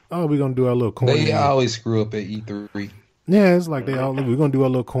doing. Oh, we're gonna do our little corny. They always screw up at E3. Yeah, it's like we're gonna do our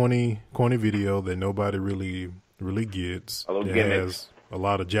little corny video that nobody really gets. It has a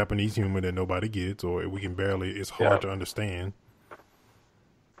lot of Japanese humor that nobody gets, or we can barely. It's hard to understand.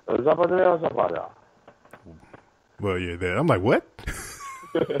 Well, yeah, that I'm like, what?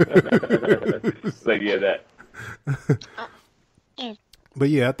 Like, yeah, that. But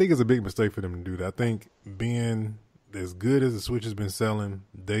yeah, I think it's a big mistake for them to do that. I think being as good as the Switch has been selling,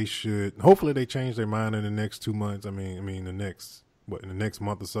 they should. Hopefully, they change their mind in the next 2 months. in the next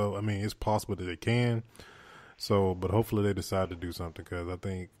month or so. I mean, it's possible that they can. So, but hopefully they decide to do something, because I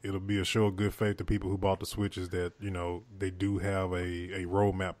think it'll be a show of good faith to people who bought the Switches that, you know, they do have a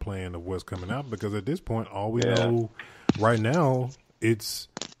roadmap plan of what's coming out. Because at this point, all we know right now,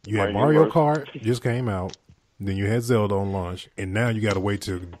 you had Mario Kart just came out, then you had Zelda on launch, and now you got to wait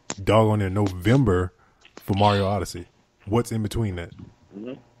till doggone in November for Mario Odyssey. What's in between that?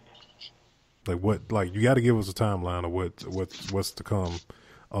 Mm-hmm. Like you got to give us a timeline of what's to come.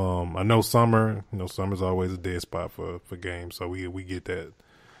 I know summer. Summer's always a dead spot for games, so we get that.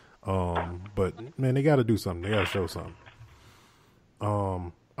 But man, they got to do something. They got to show something.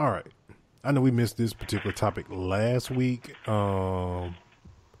 All right. I know we missed this particular topic last week. Batgirl.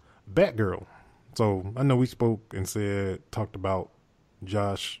 So I know we spoke and talked about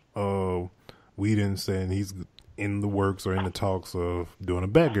Josh Whedon saying he's in the works or in the talks of doing a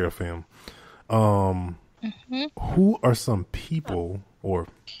Batgirl film. Who are some people or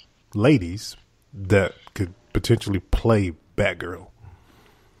ladies that could potentially play Batgirl?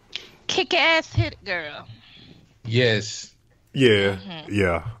 Kick-ass hit girl. Yes. Yeah.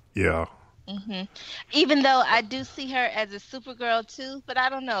 Yeah. Even though I do see her as a Supergirl too, but I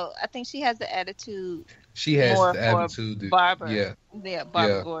don't know. I think she has the attitude. She has more the attitude. Barbara. Yeah,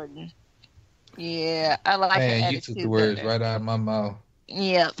 Barbara Gordon. Yeah, I like her attitude. You took the words right out of my mouth.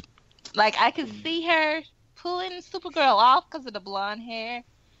 Yep. Like, I could see her pulling Supergirl off because of the blonde hair,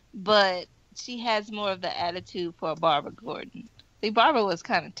 but she has more of the attitude for Barbara Gordon. See, Barbara was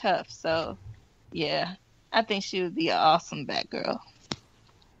kind of tough, so yeah, I think she would be an awesome Batgirl.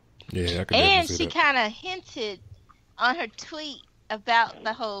 Yeah, I can and see she that. kind of hinted on her tweet about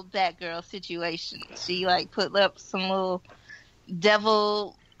the whole Batgirl situation. She like put up some little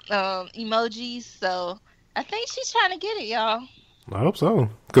devil emojis, so I think she's trying to get it, y'all. I hope so,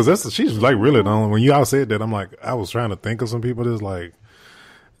 because she's like really the only. When you all said that, I'm like, I was trying to think of some people that's like.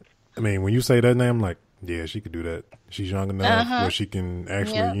 I mean, when you say that name, I'm like, yeah, she could do that. She's young enough where she can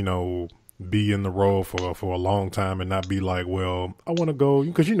actually, be in the role for a long time and not be like, well, I want to go,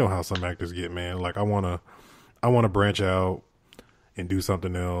 because you know how some actors get, man. Like, I want to branch out and do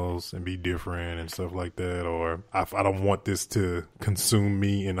something else and be different and stuff like that. Or I don't want this to consume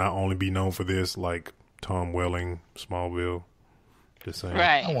me and not only be known for this, like Tom Welling, Smallville. Just saying.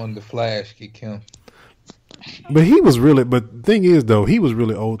 Right. I wanted the Flash kick him. But the thing is though, he was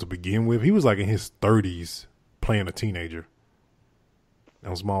really old to begin with. He was like in his 30s playing a teenager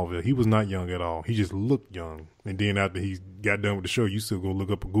on Smallville. He was not young at all. He just looked young. And then after he got done with the show, you still go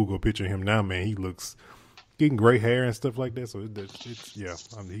look up a Google picture of him now, man. He looks getting gray hair and stuff like that. So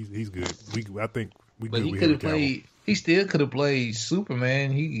he's good. I think we. But he could have played. He still could have played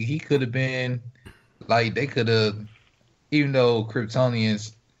Superman. He could have been like they could have, even though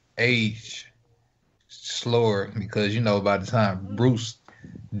Kryptonians age slower because by the time Bruce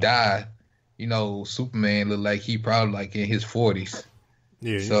died, Superman looked like he probably like in his 40s.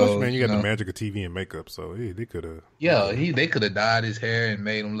 Yeah, so man, you got the magic of TV and makeup, so they could have. Yeah, they could have dyed his hair and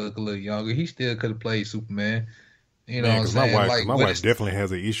made him look a little younger. He still could have played Superman. You know what I'm saying? My wife definitely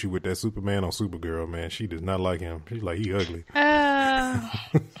has an issue with that Superman on Supergirl, man. She does not like him. She's like, he ugly. I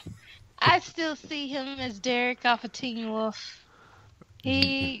still see him as Derek off of Teen Wolf.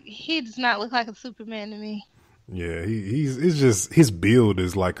 He does not look like a Superman to me. Yeah, it's just his build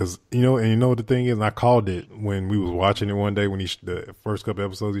is like, cause what the thing is, and I called it when we was watching it one day when the first couple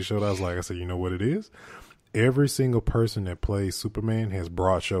episodes he showed. I said, you know what it is? Every single person that plays Superman has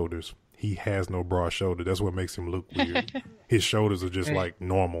broad shoulders. He has no broad shoulder. That's what makes him look weird. His shoulders are just like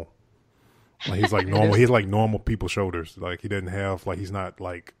normal. Like he's like normal. He's like normal people's shoulders. Like he doesn't have he's not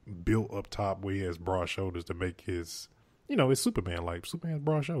like built up top where he has broad shoulders to make his, it's Superman. Like Superman's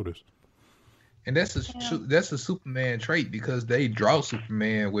broad shoulders. And that's a Superman trait because they draw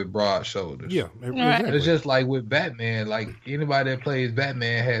Superman with broad shoulders. Yeah, exactly. It's just like with Batman. Like anybody that plays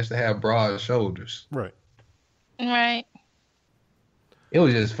Batman has to have broad shoulders. Right. Right. It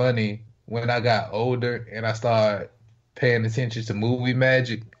was just funny when I got older and I started paying attention to movie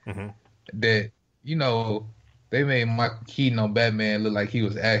magic, that, you know, they made Michael Keaton on Batman look like he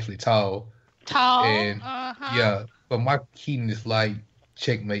was actually tall. And yeah, but Michael Keaton is like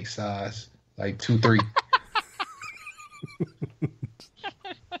checkmate size, like 2'3".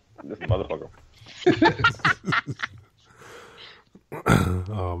 This motherfucker.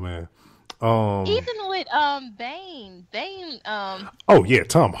 Oh man. Even with Bane. Oh yeah,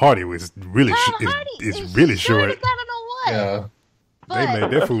 Tom Hardy was really is really short. I don't know what. Yeah. They made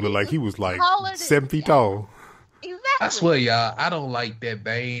that fool look like he was like 7 feet tall. Exactly. I swear, y'all, I don't like that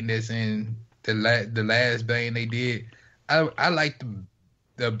Bane that's in the last Bane they did. I like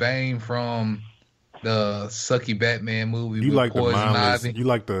the Bane from the sucky Batman movie. You with like the Poison mindless. Ivy. You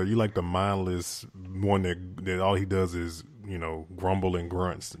like the mindless one that all he does is, you know, grumble and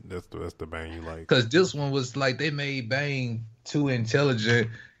grunts. That's the Bane you like. Because this one was like they made Bane too intelligent,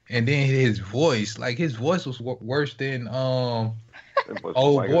 and then his voice was worse than old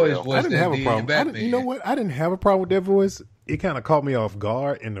boy's voice. I didn't have a problem. You know what? I didn't have a problem with that voice. It kind of caught me off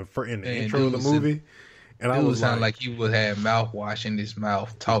guard in the intro of the movie. And I was sound like he would have mouthwash in his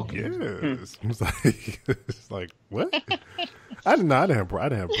mouth talking. Yes. It's like what? I didn't have a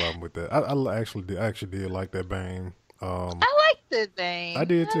problem with that. I actually did like that Bane. I liked the Bane. I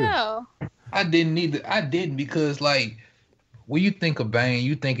did too. I didn't either. I didn't because like when you think of Bane,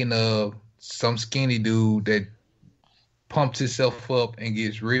 you thinking of some skinny dude that pumps himself up and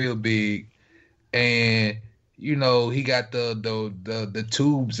gets real big, and you know he got the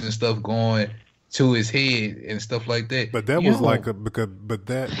tubes and stuff going to his head and stuff like that. But that was like the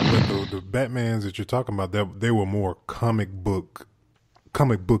Batmans that you're talking about, that they were more comic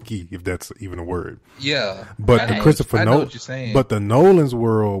booky, if that's even a word. Yeah. But I know what you're saying. But the Nolan's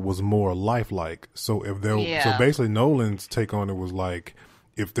world was more lifelike. So so basically Nolan's take on it was like,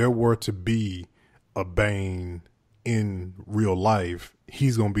 if there were to be a Bane in real life,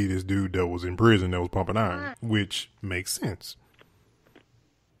 he's gonna be this dude that was in prison that was pumping iron, which makes sense.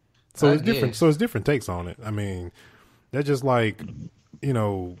 So it's different. So it's different takes on it. I mean, they're just like, you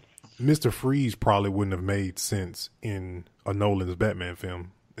know, Mr. Freeze probably wouldn't have made sense in a Nolan's Batman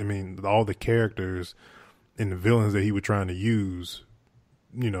film. I mean, all the characters and the villains that he was trying to use,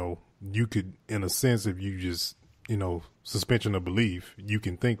 you know, you could, in a sense, if you just, you know, suspension of belief, you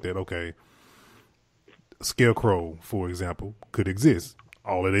can think that, okay, Scarecrow, for example, could exist.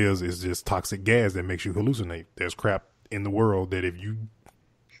 All it is just toxic gas that makes you hallucinate. There's crap in the world that if you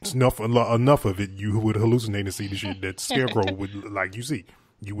snuff enough of it, you would hallucinate and see the shit that Scarecrow would like. You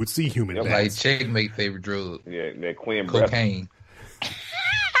would see human. Like checkmate favorite drug. Yeah, that Queen cocaine.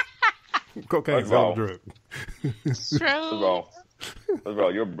 Cocaine's all drug. That's wrong.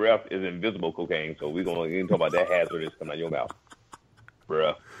 Your breath is invisible cocaine, so we can talk about that hazardous coming out your mouth,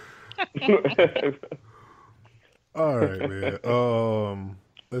 bruh. All right, man.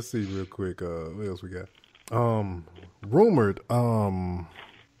 Let's see real quick. What else we got? Rumored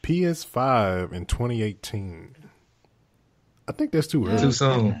PS5 in 2018. I think that's too early. Too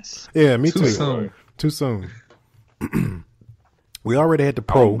soon. Yeah, me too. Too soon. We already had the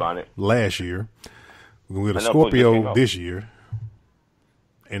Pro last year. We had a Scorpio this year.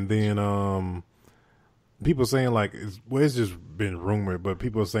 And then people saying like, it's just been rumored, but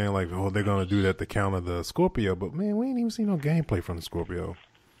people are saying like, oh, they're going to do that to counter the Scorpio. But man, we ain't even seen no gameplay from the Scorpio.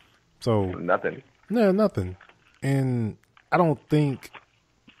 So nothing. No, nothing. And I don't think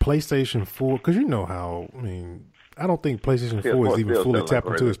PlayStation 4, because you know how, I mean, I don't think PlayStation 4 is even fully tapped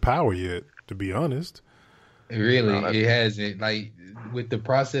into its power yet, to be honest. It hasn't. Like, with the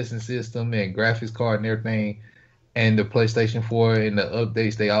processing system and graphics card and everything, and the PlayStation 4 and the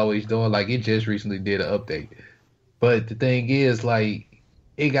updates they always doing, like, it just recently did an update. But the thing is, like,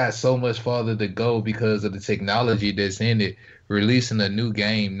 it got so much farther to go because of the technology that's in it, releasing a new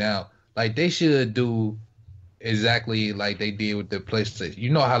game now. Like, they should do exactly like they did with the PlayStation.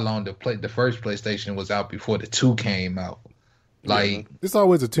 You know how long the first PlayStation was out before the 2 came out. Like, it's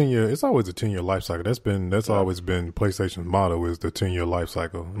always a 10-year. It's always a 10-year life cycle. That's always been PlayStation's motto, is the 10-year life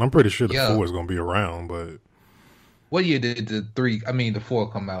cycle. And I'm pretty sure the 4 is going to be around. But what year did the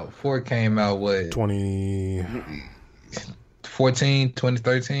 4 come out? 4 came out what? 2014,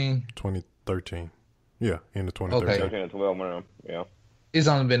 2013. 2013. Yeah, in the 2013. Okay. 13 and 12 around. Yeah. It's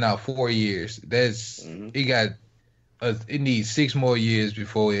only been out 4 years. That's it got. It needs 6 more years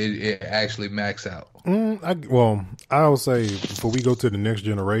before it actually max out. I would say before we go to the next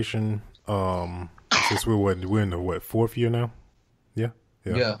generation, since we're in the 4th year now, yeah,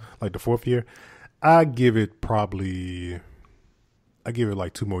 like the 4th year, I give it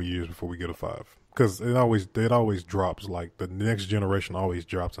like 2 more years before we get a 5. because it always drops. Like the next generation always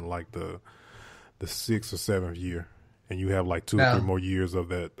drops in like the 6th or 7th year, and you have like 2 or 3 more years of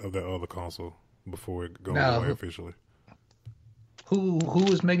that other console before it goes away officially. Who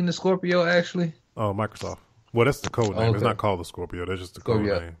is making the Scorpio actually? Oh, Microsoft. Well, that's the code name. Okay. It's not called the Scorpio. That's just the code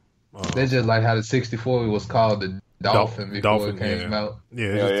name. That's just like how the 64 was called the Dolphin before it came out. Yeah,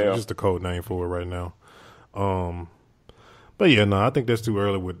 it's just a code name for it right now. But yeah, no, I think that's too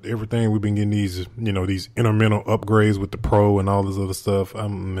early with everything. We've been getting these, these incremental upgrades with the Pro and all this other stuff. I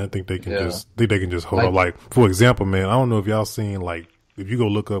think they can just hold up. Like, for example, man, I don't know if y'all seen, like, if you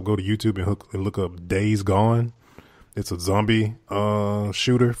go to YouTube and look up Days Gone. It's a zombie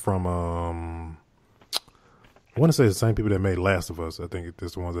shooter from I want to say the same people that made Last of Us. I think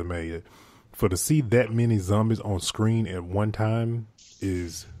it's the ones that made it. To see that many zombies on screen at one time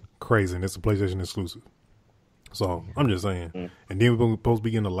is crazy, and it's a PlayStation exclusive. So I'm just saying. And then we're supposed to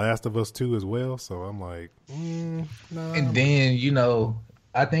be getting The Last of Us 2 as well. So I'm like, nah. And then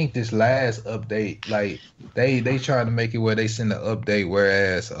I think this last update, like they trying to make it where they send an update,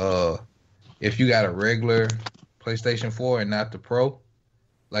 whereas if you got a regular PlayStation 4 and not the Pro,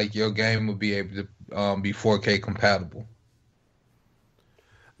 like your game will be able to be 4K compatible.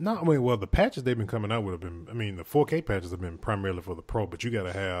 No, I mean, well, the patches they've been coming out with have been. I mean, the 4K patches have been primarily for the Pro, but you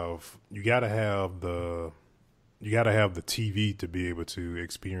gotta have the TV to be able to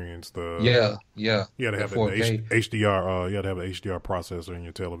experience the. Yeah. You gotta have the HDR. You gotta have the HDR processor in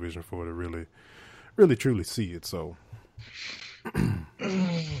your television for it to really, really truly see it. So,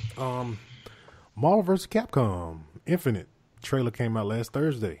 Marvel vs. Capcom Infinite trailer came out last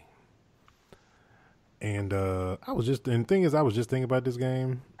Thursday. And the thing is, I was just thinking about this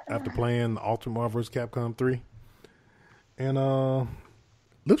game after playing Ultimate Marvel vs. Capcom 3. And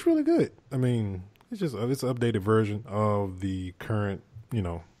looks really good. I mean, it's an updated version of the current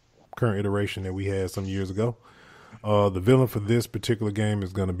iteration that we had some years ago. The villain for this particular game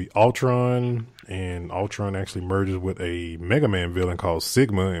is going to be Ultron, and Ultron actually merges with a Mega Man villain called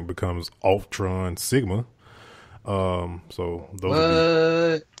Sigma and becomes Ultron Sigma. So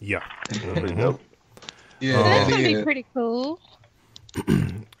those Yeah. That's going to be pretty cool.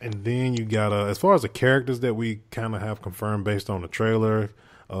 And then you got, as far as the characters that we kind of have confirmed based on the trailer,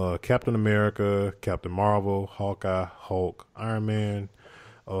 Captain America, Captain Marvel, Hawkeye, Hulk, Iron Man,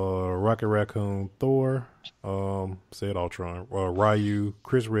 Rocket Raccoon, Thor, said Ultron, Ryu,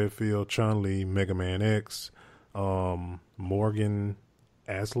 Chris Redfield, Chun-Li, Mega Man X, Morrigan,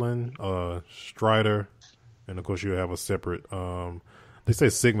 Aensland, Strider, and of course you have a separate, they say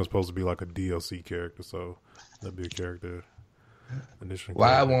Sigma's supposed to be like a DLC character, so that'd be a character.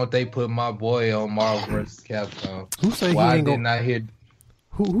 Why won't they put my boy on Marvel vs. Capcom? Who say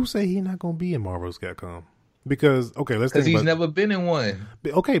Who say he's not gonna be in Marvel vs. Capcom? Because he's never been in one.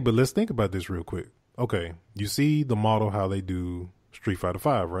 Okay, but let's think about this real quick. Okay, you see the model how they do Street Fighter V,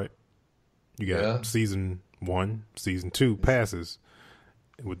 right? You got season 1, season 2 passes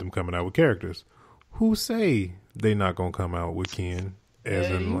with them coming out with characters. Who say they not gonna come out with Ken as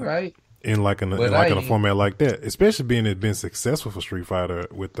in a format like that? Especially being it's been successful for Street Fighter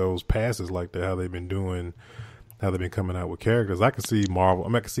with those passes like that. How they've been coming out with characters. I can see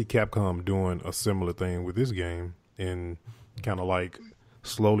Capcom doing a similar thing with this game and kind of like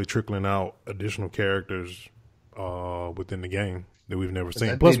slowly trickling out additional characters within the game that we've never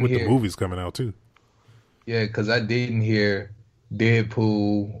seen. Plus with the movies coming out too. Yeah, because I didn't hear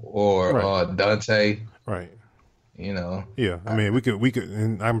Deadpool or Dante. Right. Yeah, I mean, we could,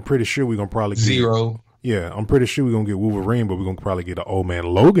 and I'm pretty sure we're gonna probably get Zero. Yeah, I'm pretty sure we're gonna get Wolverine, but we're gonna probably get an Old Man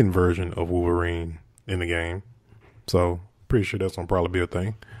Logan version of Wolverine in the game. So, pretty sure that's gonna probably be a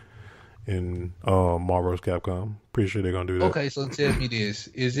thing in Marvel vs. Capcom. Pretty sure they're gonna do that. Okay, so tell me this: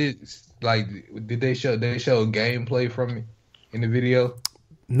 is it like did they show gameplay from it in the video?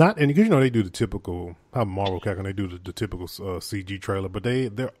 Not, and because they do the typical how Marvel Capcom they do the typical CG trailer, but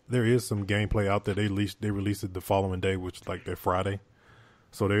there is some gameplay out there. They released it the following day, which is like their Friday.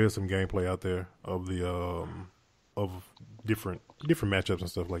 So there is some gameplay out there of the of different matchups and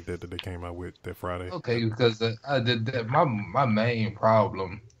stuff like that they came out with that Friday. Okay, because my main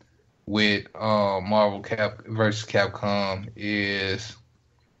problem with Marvel versus Capcom is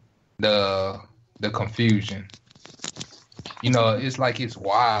the confusion. It's like it's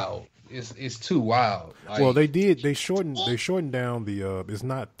wild. It's too wild. Well, they shortened down the it's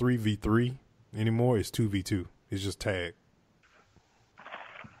not 3v3 anymore. It's 2v2. It's just tag.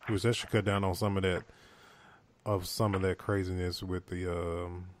 Which that should cut down on some of that craziness with the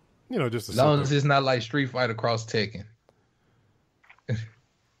just as long as it's not like Street Fighter Cross Tekken. I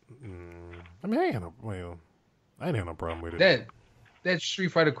mean, I ain't had no problem with it. that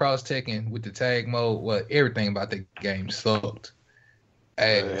Street Fighter Cross Tekken with the tag mode, everything about the game sucked.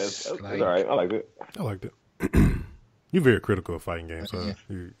 It's all right. I liked it. I liked it. You're very critical of fighting games, so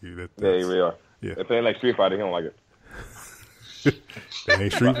you really are. Yeah. They're playing like Street Fighter, he don't like it. That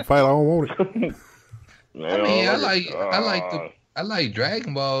ain't Street Fighter, I don't want it. I like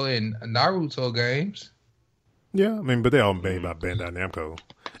Dragon Ball and Naruto games. Yeah, I mean, but they're all made by Bandai Namco.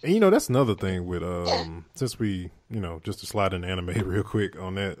 And that's another thing with since we, just to slide in anime real quick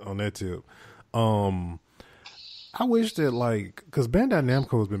on that tip. I wish that because Bandai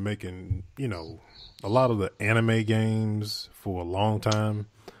Namco has been making, a lot of the anime games for a long time.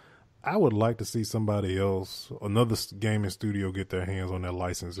 I would like to see somebody else, another gaming studio, get their hands on that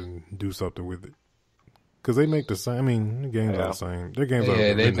license and do something with it. Because they make the same. I mean, the games are the same. Their games are.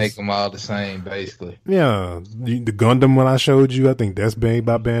 Yeah, they make them all the same, basically. Yeah, the Gundam one I showed you, I think that's made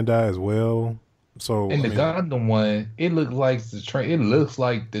by Bandai as well. So, and Gundam one, it looks like the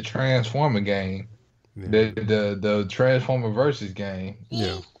Transformer game, the Transformer versus game.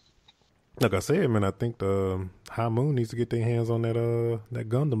 Yeah. Like I said, man, I think the High Moon needs to get their hands on that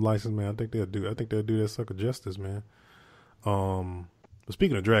Gundam license, man. I think they'll do that sucker justice, man. But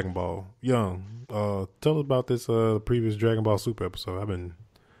speaking of Dragon Ball, Young, tell us about this previous Dragon Ball Super episode. I've been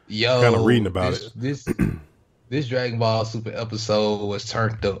kind of reading about it. This Dragon Ball Super episode was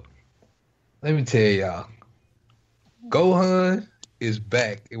turned up. Let me tell y'all, Gohan is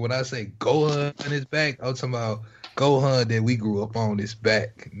back. And when I say Gohan is back, I'm talking about Gohan that we grew up on is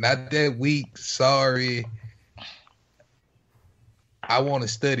back. Not that weak. Sorry. I want to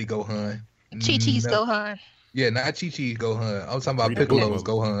study Gohan. Chi-Chi's Gohan. Yeah, not Chi-Chi's Gohan. I'm talking about Piccolo's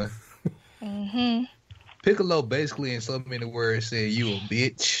Gohan. Mm-hmm. Piccolo basically, in so many words, said, "You a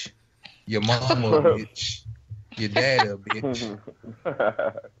bitch. Your mama a bitch. Your dad a bitch.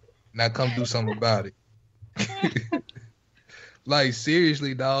 Now come do something about it." Like,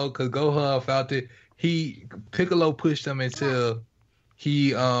 seriously, dog, because Gohan felt it. Piccolo pushed him until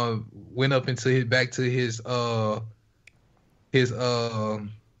he went up into back to his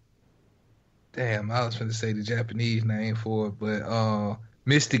damn, I was going to say the Japanese name for it, but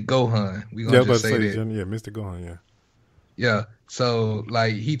Mystic Gohan. We gonna just say that. Yeah, Mystic Gohan, yeah. Yeah. So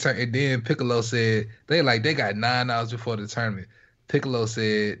he turned, and then Piccolo said they got 9 hours before the tournament. Piccolo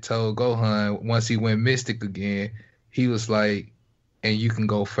told Gohan once he went Mystic again, he was like, and you can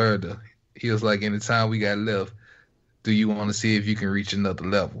go further. He was like, in the time we got left, do you want to see if you can reach another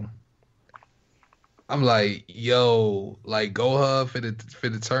level? I'm like, yo, Gohan for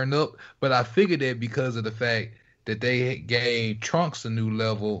the turn up. But I figured that because of the fact that they gave Trunks a new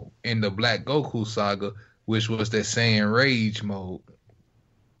level in the Black Goku saga, which was that Saiyan Rage mode.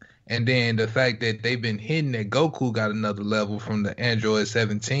 And then the fact that they've been hinting that Goku got another level from the Android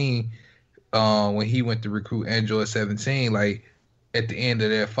 17 when he went to recruit Android 17, at the end of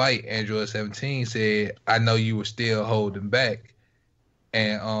their fight, Android 17 said, "I know you were still holding back."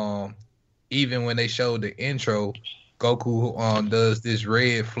 And even when they showed the intro, Goku does this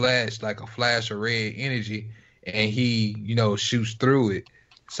red flash, like a flash of red energy, and he, shoots through it.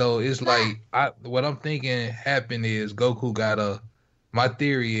 So it's what I'm thinking happened is my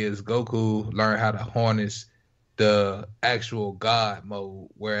theory is Goku learned how to harness the actual God mode,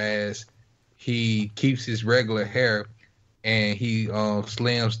 whereas he keeps his regular hair and he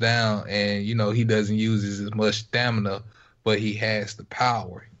slams down, and he doesn't use as much stamina, but he has the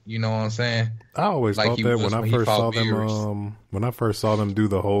power. You know what I'm saying? I always thought that when I first saw them do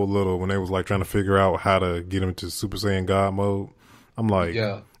the whole when they was trying to figure out how to get him to Super Saiyan God mode. I'm like,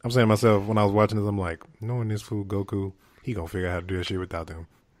 yeah. I'm saying to myself when I was watching this, I'm like, knowing this fool Goku, he gonna figure out how to do that shit without them.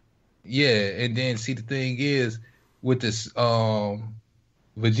 Yeah, and then see the thing is with this Vegeta,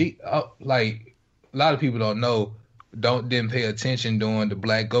 a lot of people didn't pay attention during the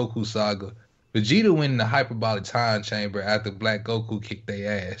Black Goku saga. Vegeta went in the hyperbolic time chamber after Black Goku kicked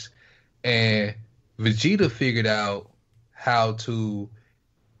their ass. And Vegeta figured out how to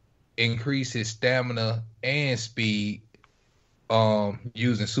increase his stamina and speed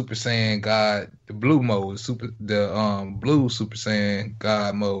using Super Saiyan God, the blue mode, blue Super Saiyan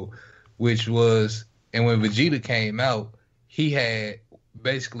God mode, which was, and when Vegeta came out, he had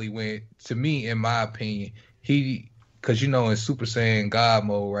basically went, to me, in my opinion, because in Super Saiyan God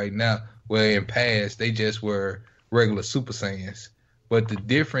mode right now, where in past, they just were regular Super Saiyans. But the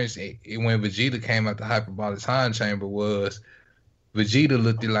difference when Vegeta came out the hyperbolic time chamber was Vegeta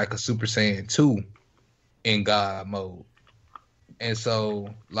looked like a Super Saiyan 2 in God mode. And so,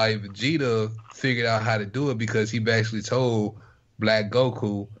 Vegeta figured out how to do it because he basically told Black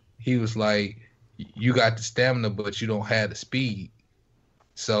Goku, he was like, you got the stamina, but you don't have the speed.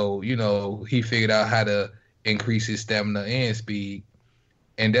 So, he figured out how to increase his stamina and speed.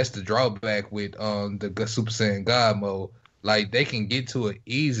 and that's the drawback with the Super Saiyan God mode. Like they can get to it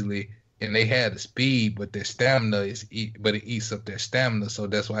easily, and they have the speed, but their stamina but it eats up their stamina, so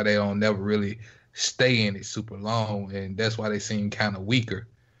that's why they don't never really stay in it super long, and that's why they seem kind of weaker.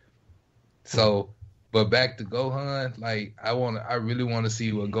 So, but back to Gohan, like I really want to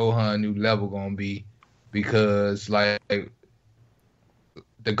see what Gohan new level gonna be, because like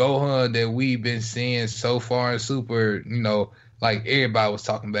the Gohan that we've been seeing so far in Super, you know, like everybody was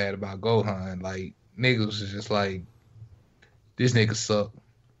talking bad about Gohan, like niggas was just like, this nigga suck.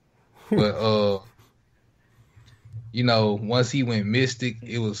 But you know, once he went Mystic,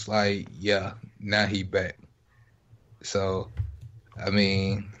 it was like, yeah, now he back. So, I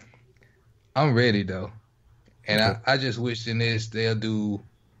mean, I'm ready though, and okay. I just wish in this they'll do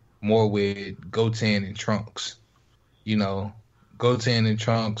more with Goten and Trunks. You know, Goten and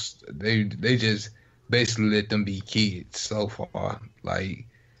Trunks, they just basically let them be kids so far. Like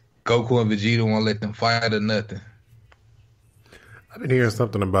Goku and Vegeta won't let them fight or nothing. I've been hearing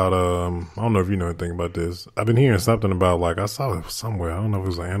something about I don't know if you know anything about this. I've been hearing something about, like, I saw it somewhere. I don't know if it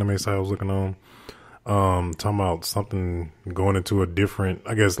was an anime site I was looking on. Talking about something going into a different,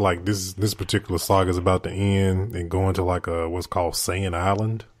 I guess, like this particular saga is about to end and going to like what's called Saiyan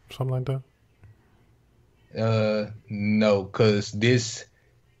Island, something like that. No, because this,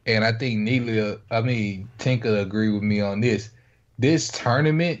 and I think Tinker agree with me on this. This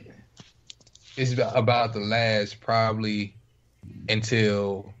tournament is about to last probably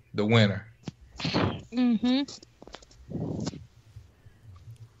until the winter. Mm-hmm.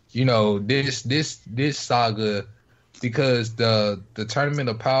 You know, this saga, because the Tournament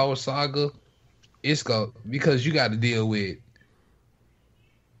of Power saga, because you got to deal with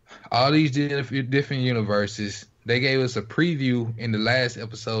all these different universes. They gave us a preview in the last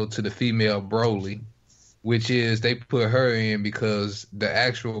episode to the female Broly, which is they put her in because the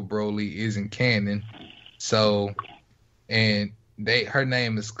actual Broly isn't canon. So, and her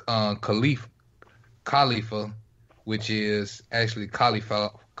name is Khalifa, which is actually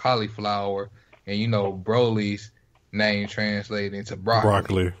cauliflower, and you know Broly's name translated into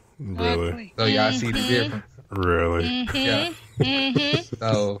broccoli. Really? So y'all see the difference? Really? Yeah.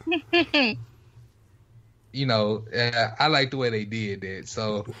 So, you know, I like the way they did that.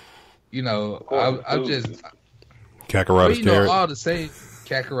 So, you know, I'm just Kakarot is carrot. All the same.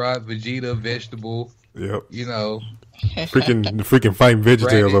 Kakarot, Vegeta, vegetable. Yep. You know, freaking fighting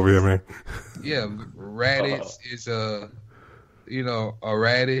VeggieTales over here, man. Yeah, radish is a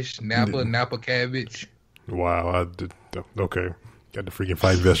radish, Napa cabbage. Wow, okay. Got the freaking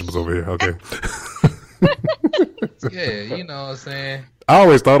fighting vegetables over here. Okay. Yeah, you know what I'm saying. I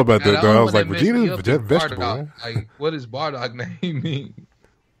always thought about that though. I was like, Vegeta is vegetable. Man. Like, what does Bardock name mean?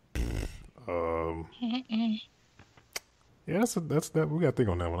 Yeah, that's that. We got to think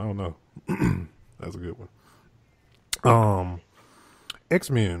on that one. I don't know. That's a good one.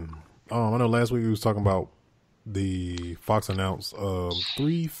 X-Men. I know last week we was talking about the Fox announced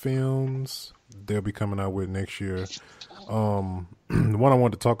 3 films they'll be coming out with next year. The one I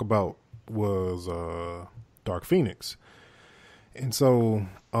wanted to talk about was Dark Phoenix. And so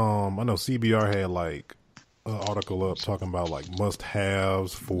I know CBR had like an article up talking about like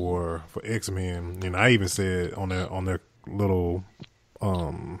must-haves for X-Men, and I even said on their little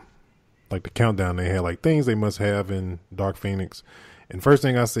like the countdown they had like things they must have in Dark Phoenix. And first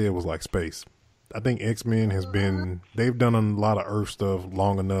thing I said was like space. I think X-Men they've done a lot of Earth stuff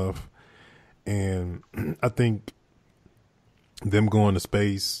long enough, and I think them going to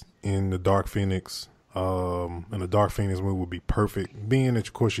space in the Dark Phoenix, and the Dark Phoenix movie would be perfect. Being that,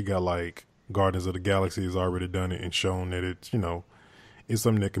 of course, you got like Guardians of the Galaxy has already done it and shown that it's, you know, it's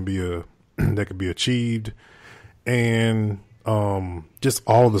something that can be achieved, and just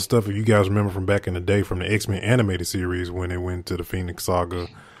all the stuff that you guys remember from back in the day from the X-Men animated series when they went to the Phoenix Saga.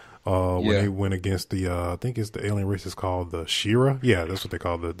 When they went against the I think it's the alien race is called the Shira. Yeah, that's what they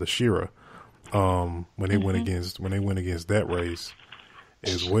call the Shira. When they went against that race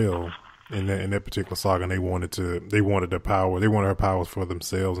as well in that particular saga, and they wanted their power. They wanted her powers for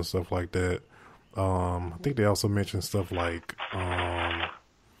themselves and stuff like that. I think they also mentioned stuff like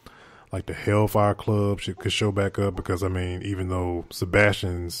the Hellfire Club could show back up, because I mean, even though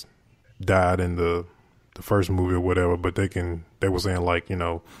Sebastian's died in the first movie or whatever, but they were saying like, you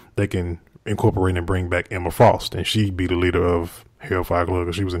know, they can incorporate and bring back Emma Frost, and she'd be the leader of Hellfire Club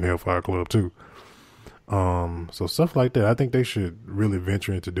because she was in Hellfire Club too. So stuff like that, I think they should really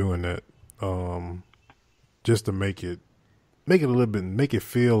venture into doing that, just to make it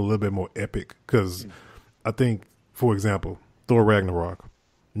feel a little bit more epic. Because I think, for example, Thor Ragnarok,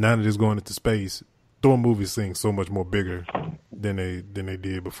 now that it's going into space, Thor movies seem so much more bigger than they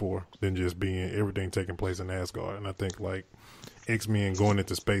did before, than just being everything taking place in Asgard. And I think like X-Men going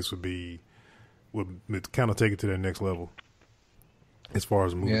into space would kind of take it to that next level as far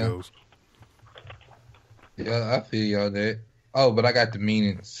as the movie goes. Yeah, I feel y'all that. Oh, but I got the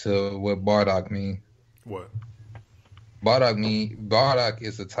meaning to what Bardock mean. What? Bardock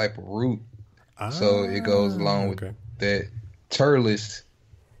is a type of root. So it goes along with that. Turles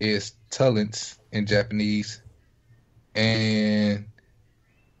is talents in Japanese. And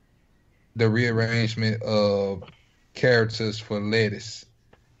the rearrangement of characters for lettuce.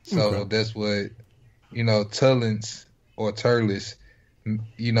 So that's what, talents or turles,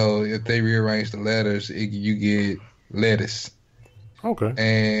 if they rearrange the letters, you get lettuce. Okay.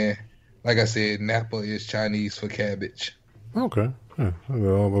 And like I said, Napa is Chinese for cabbage. Okay. Yeah,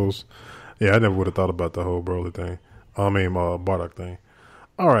 all those. Yeah, I never would have thought about the whole Broly thing. Bardock thing.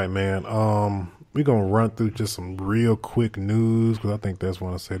 All right, man. We're going to run through just some real quick news because I think that's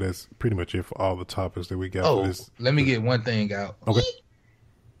when I say that's pretty much it for all the topics that we got for this. Let me get one thing out. Okay.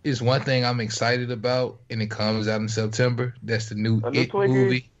 It's one thing I'm excited about, and it comes out in September. That's the new It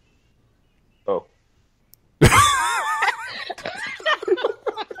movie. Oh.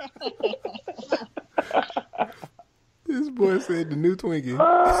 This boy said the new Twinkie.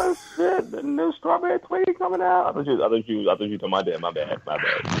 Oh shit! The new strawberry Twinkie coming out. I thought you told my dad. My bad. I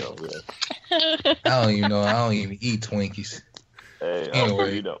don't even know. I don't even eat Twinkies. Hey,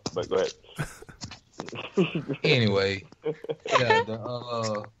 anyway, you don't. But go ahead. Anyway, the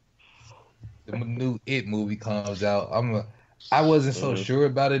new It movie comes out. I wasn't so sure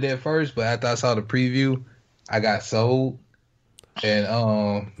about it at first, but after I saw the preview, I got sold. And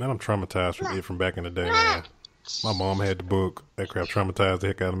man, I'm traumatized from It from back in the day, man. My mom had the book. That crap traumatized the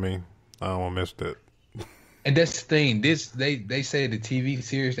heck out of me. I don't want to mess with that. And that's the thing. They say the TV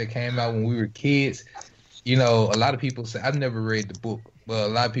series that came out when we were kids. A lot of people say, I've never read the book, but a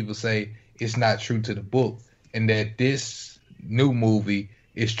lot of people say it's not true to the book, and that this new movie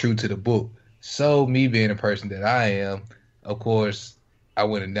is true to the book. So me being a person that I am, of course, I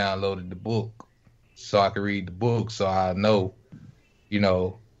went and downloaded the book so I could read the book, so I know,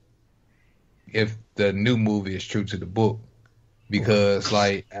 if the new movie is true to the book. Because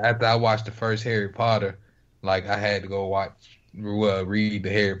like after I watched the first Harry Potter, like I had to go read the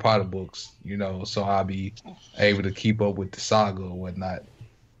Harry Potter books, so I'll be able to keep up with the saga or whatnot.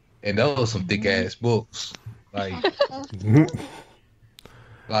 And those are some thick ass books. Like,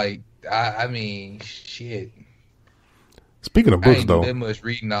 I mean, shit. Speaking of books, I ain't though, that much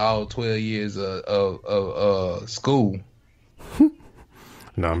reading all 12 years of school.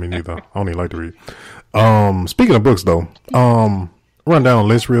 No, me neither. I don't even like to read. Speaking of books, though, run down a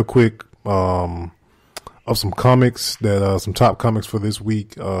list real quick of some comics some top comics for this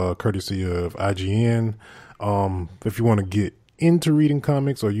week, courtesy of IGN. If you want to get into reading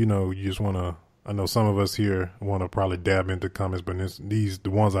comics, or you just want to, I know some of us here want to probably dab into comics, but the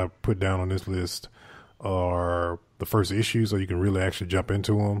ones I put down on this list are the first issue, so you can really actually jump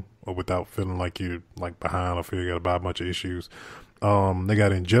into them, or without feeling like you're like behind or feel you got to buy a bunch of issues. They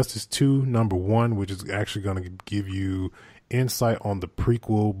got Injustice 2 #1, which is actually going to give you insight on the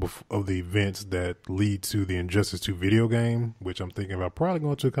prequel of the events that lead to the Injustice 2 video game, which I'm thinking about probably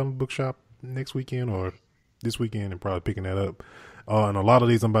going to a comic book shop next weekend or this weekend and probably picking that up. And a lot of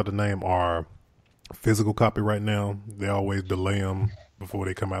these I'm about to name are physical copy right now. They always delay them before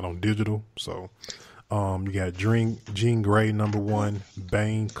they come out on digital. So you got Jean Grey #1,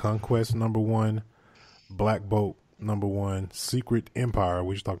 Bane Conquest #1, Black Bolt #1, Secret Empire.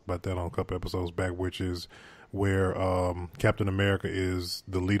 We just talked about that on a couple episodes back, which is where Captain America is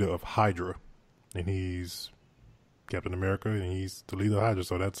the leader of Hydra, and he's Captain America and he's the leader of Hydra.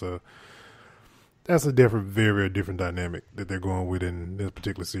 So that's a different, very, very different dynamic that they're going with in this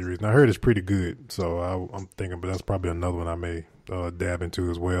particular series. And I heard it's pretty good, so I'm thinking, but that's probably another one I may dab into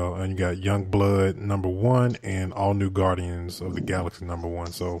as well. And you got Young Blood #1 and All New Guardians of the Galaxy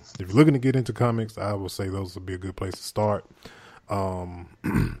 #1. So if you're looking to get into comics, I will say those would be a good place to start.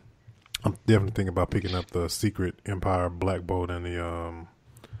 I'm definitely thinking about picking up the Secret Empire, Black Bolt, and the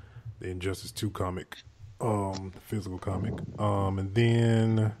Injustice 2 comic, physical comic. And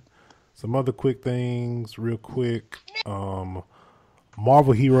then some other quick things, real quick.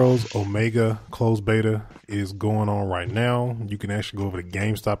 Marvel Heroes Omega closed beta is going on right now. You can actually go over to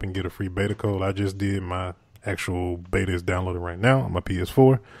GameStop and get a free beta code. I just did. My actual beta is downloaded right now on my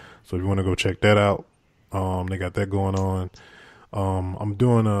PS4. So if you want to go check that out, they got that going on. I'm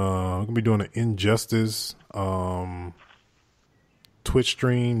gonna be doing an Injustice Twitch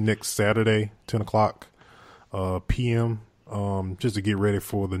stream next Saturday, 10 o'clock p.m. just to get ready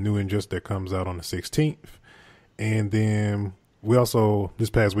for the new Injustice that comes out on the 16th. And then we also, this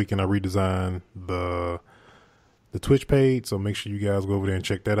past weekend, I redesigned the Twitch page, so make sure you guys go over there and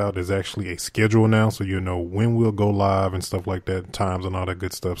check that out. There's actually a schedule now, so you'll know when we'll go live and stuff like that, times and all that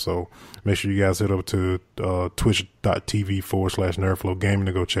good stuff. So make sure you guys head over to twitch.tv/NerdFlow Gaming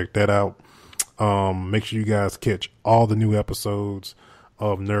to go check that out. Make sure you guys catch all the new episodes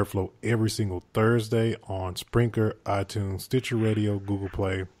of NerdFlow every single Thursday on Spreaker, iTunes, Stitcher Radio, Google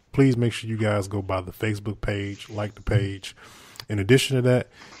Play. Please make sure you guys go by the Facebook page, like the page. In addition to that,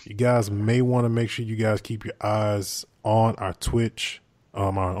 you guys may want to make sure you guys keep your eyes on our Twitch,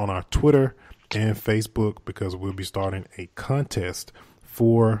 on our Twitter and Facebook, because we'll be starting a contest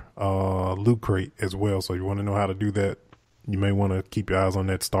for Loot Crate as well. So you want to know how to do that, you may want to keep your eyes on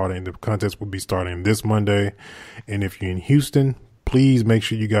that starting. The contest will be starting this Monday. And if you're in Houston, please make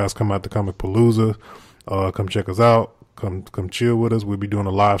sure you guys come out to Comicpalooza. Come check us out. Come chill with us. We'll be doing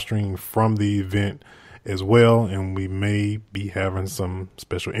a live stream from the event as well, and we may be having some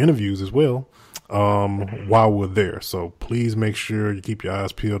special interviews as well while we're there. So please make sure you keep your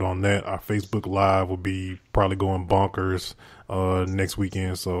eyes peeled on that. Our Facebook Live will be probably going bonkers next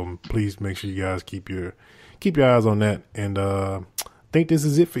weekend, so please make sure you guys keep your eyes on that. And I think this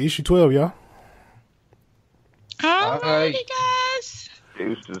is it for issue 12, y'all. Alrighty, guys.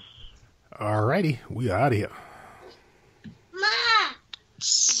 Deuces. Alrighty, we out of here. Ma.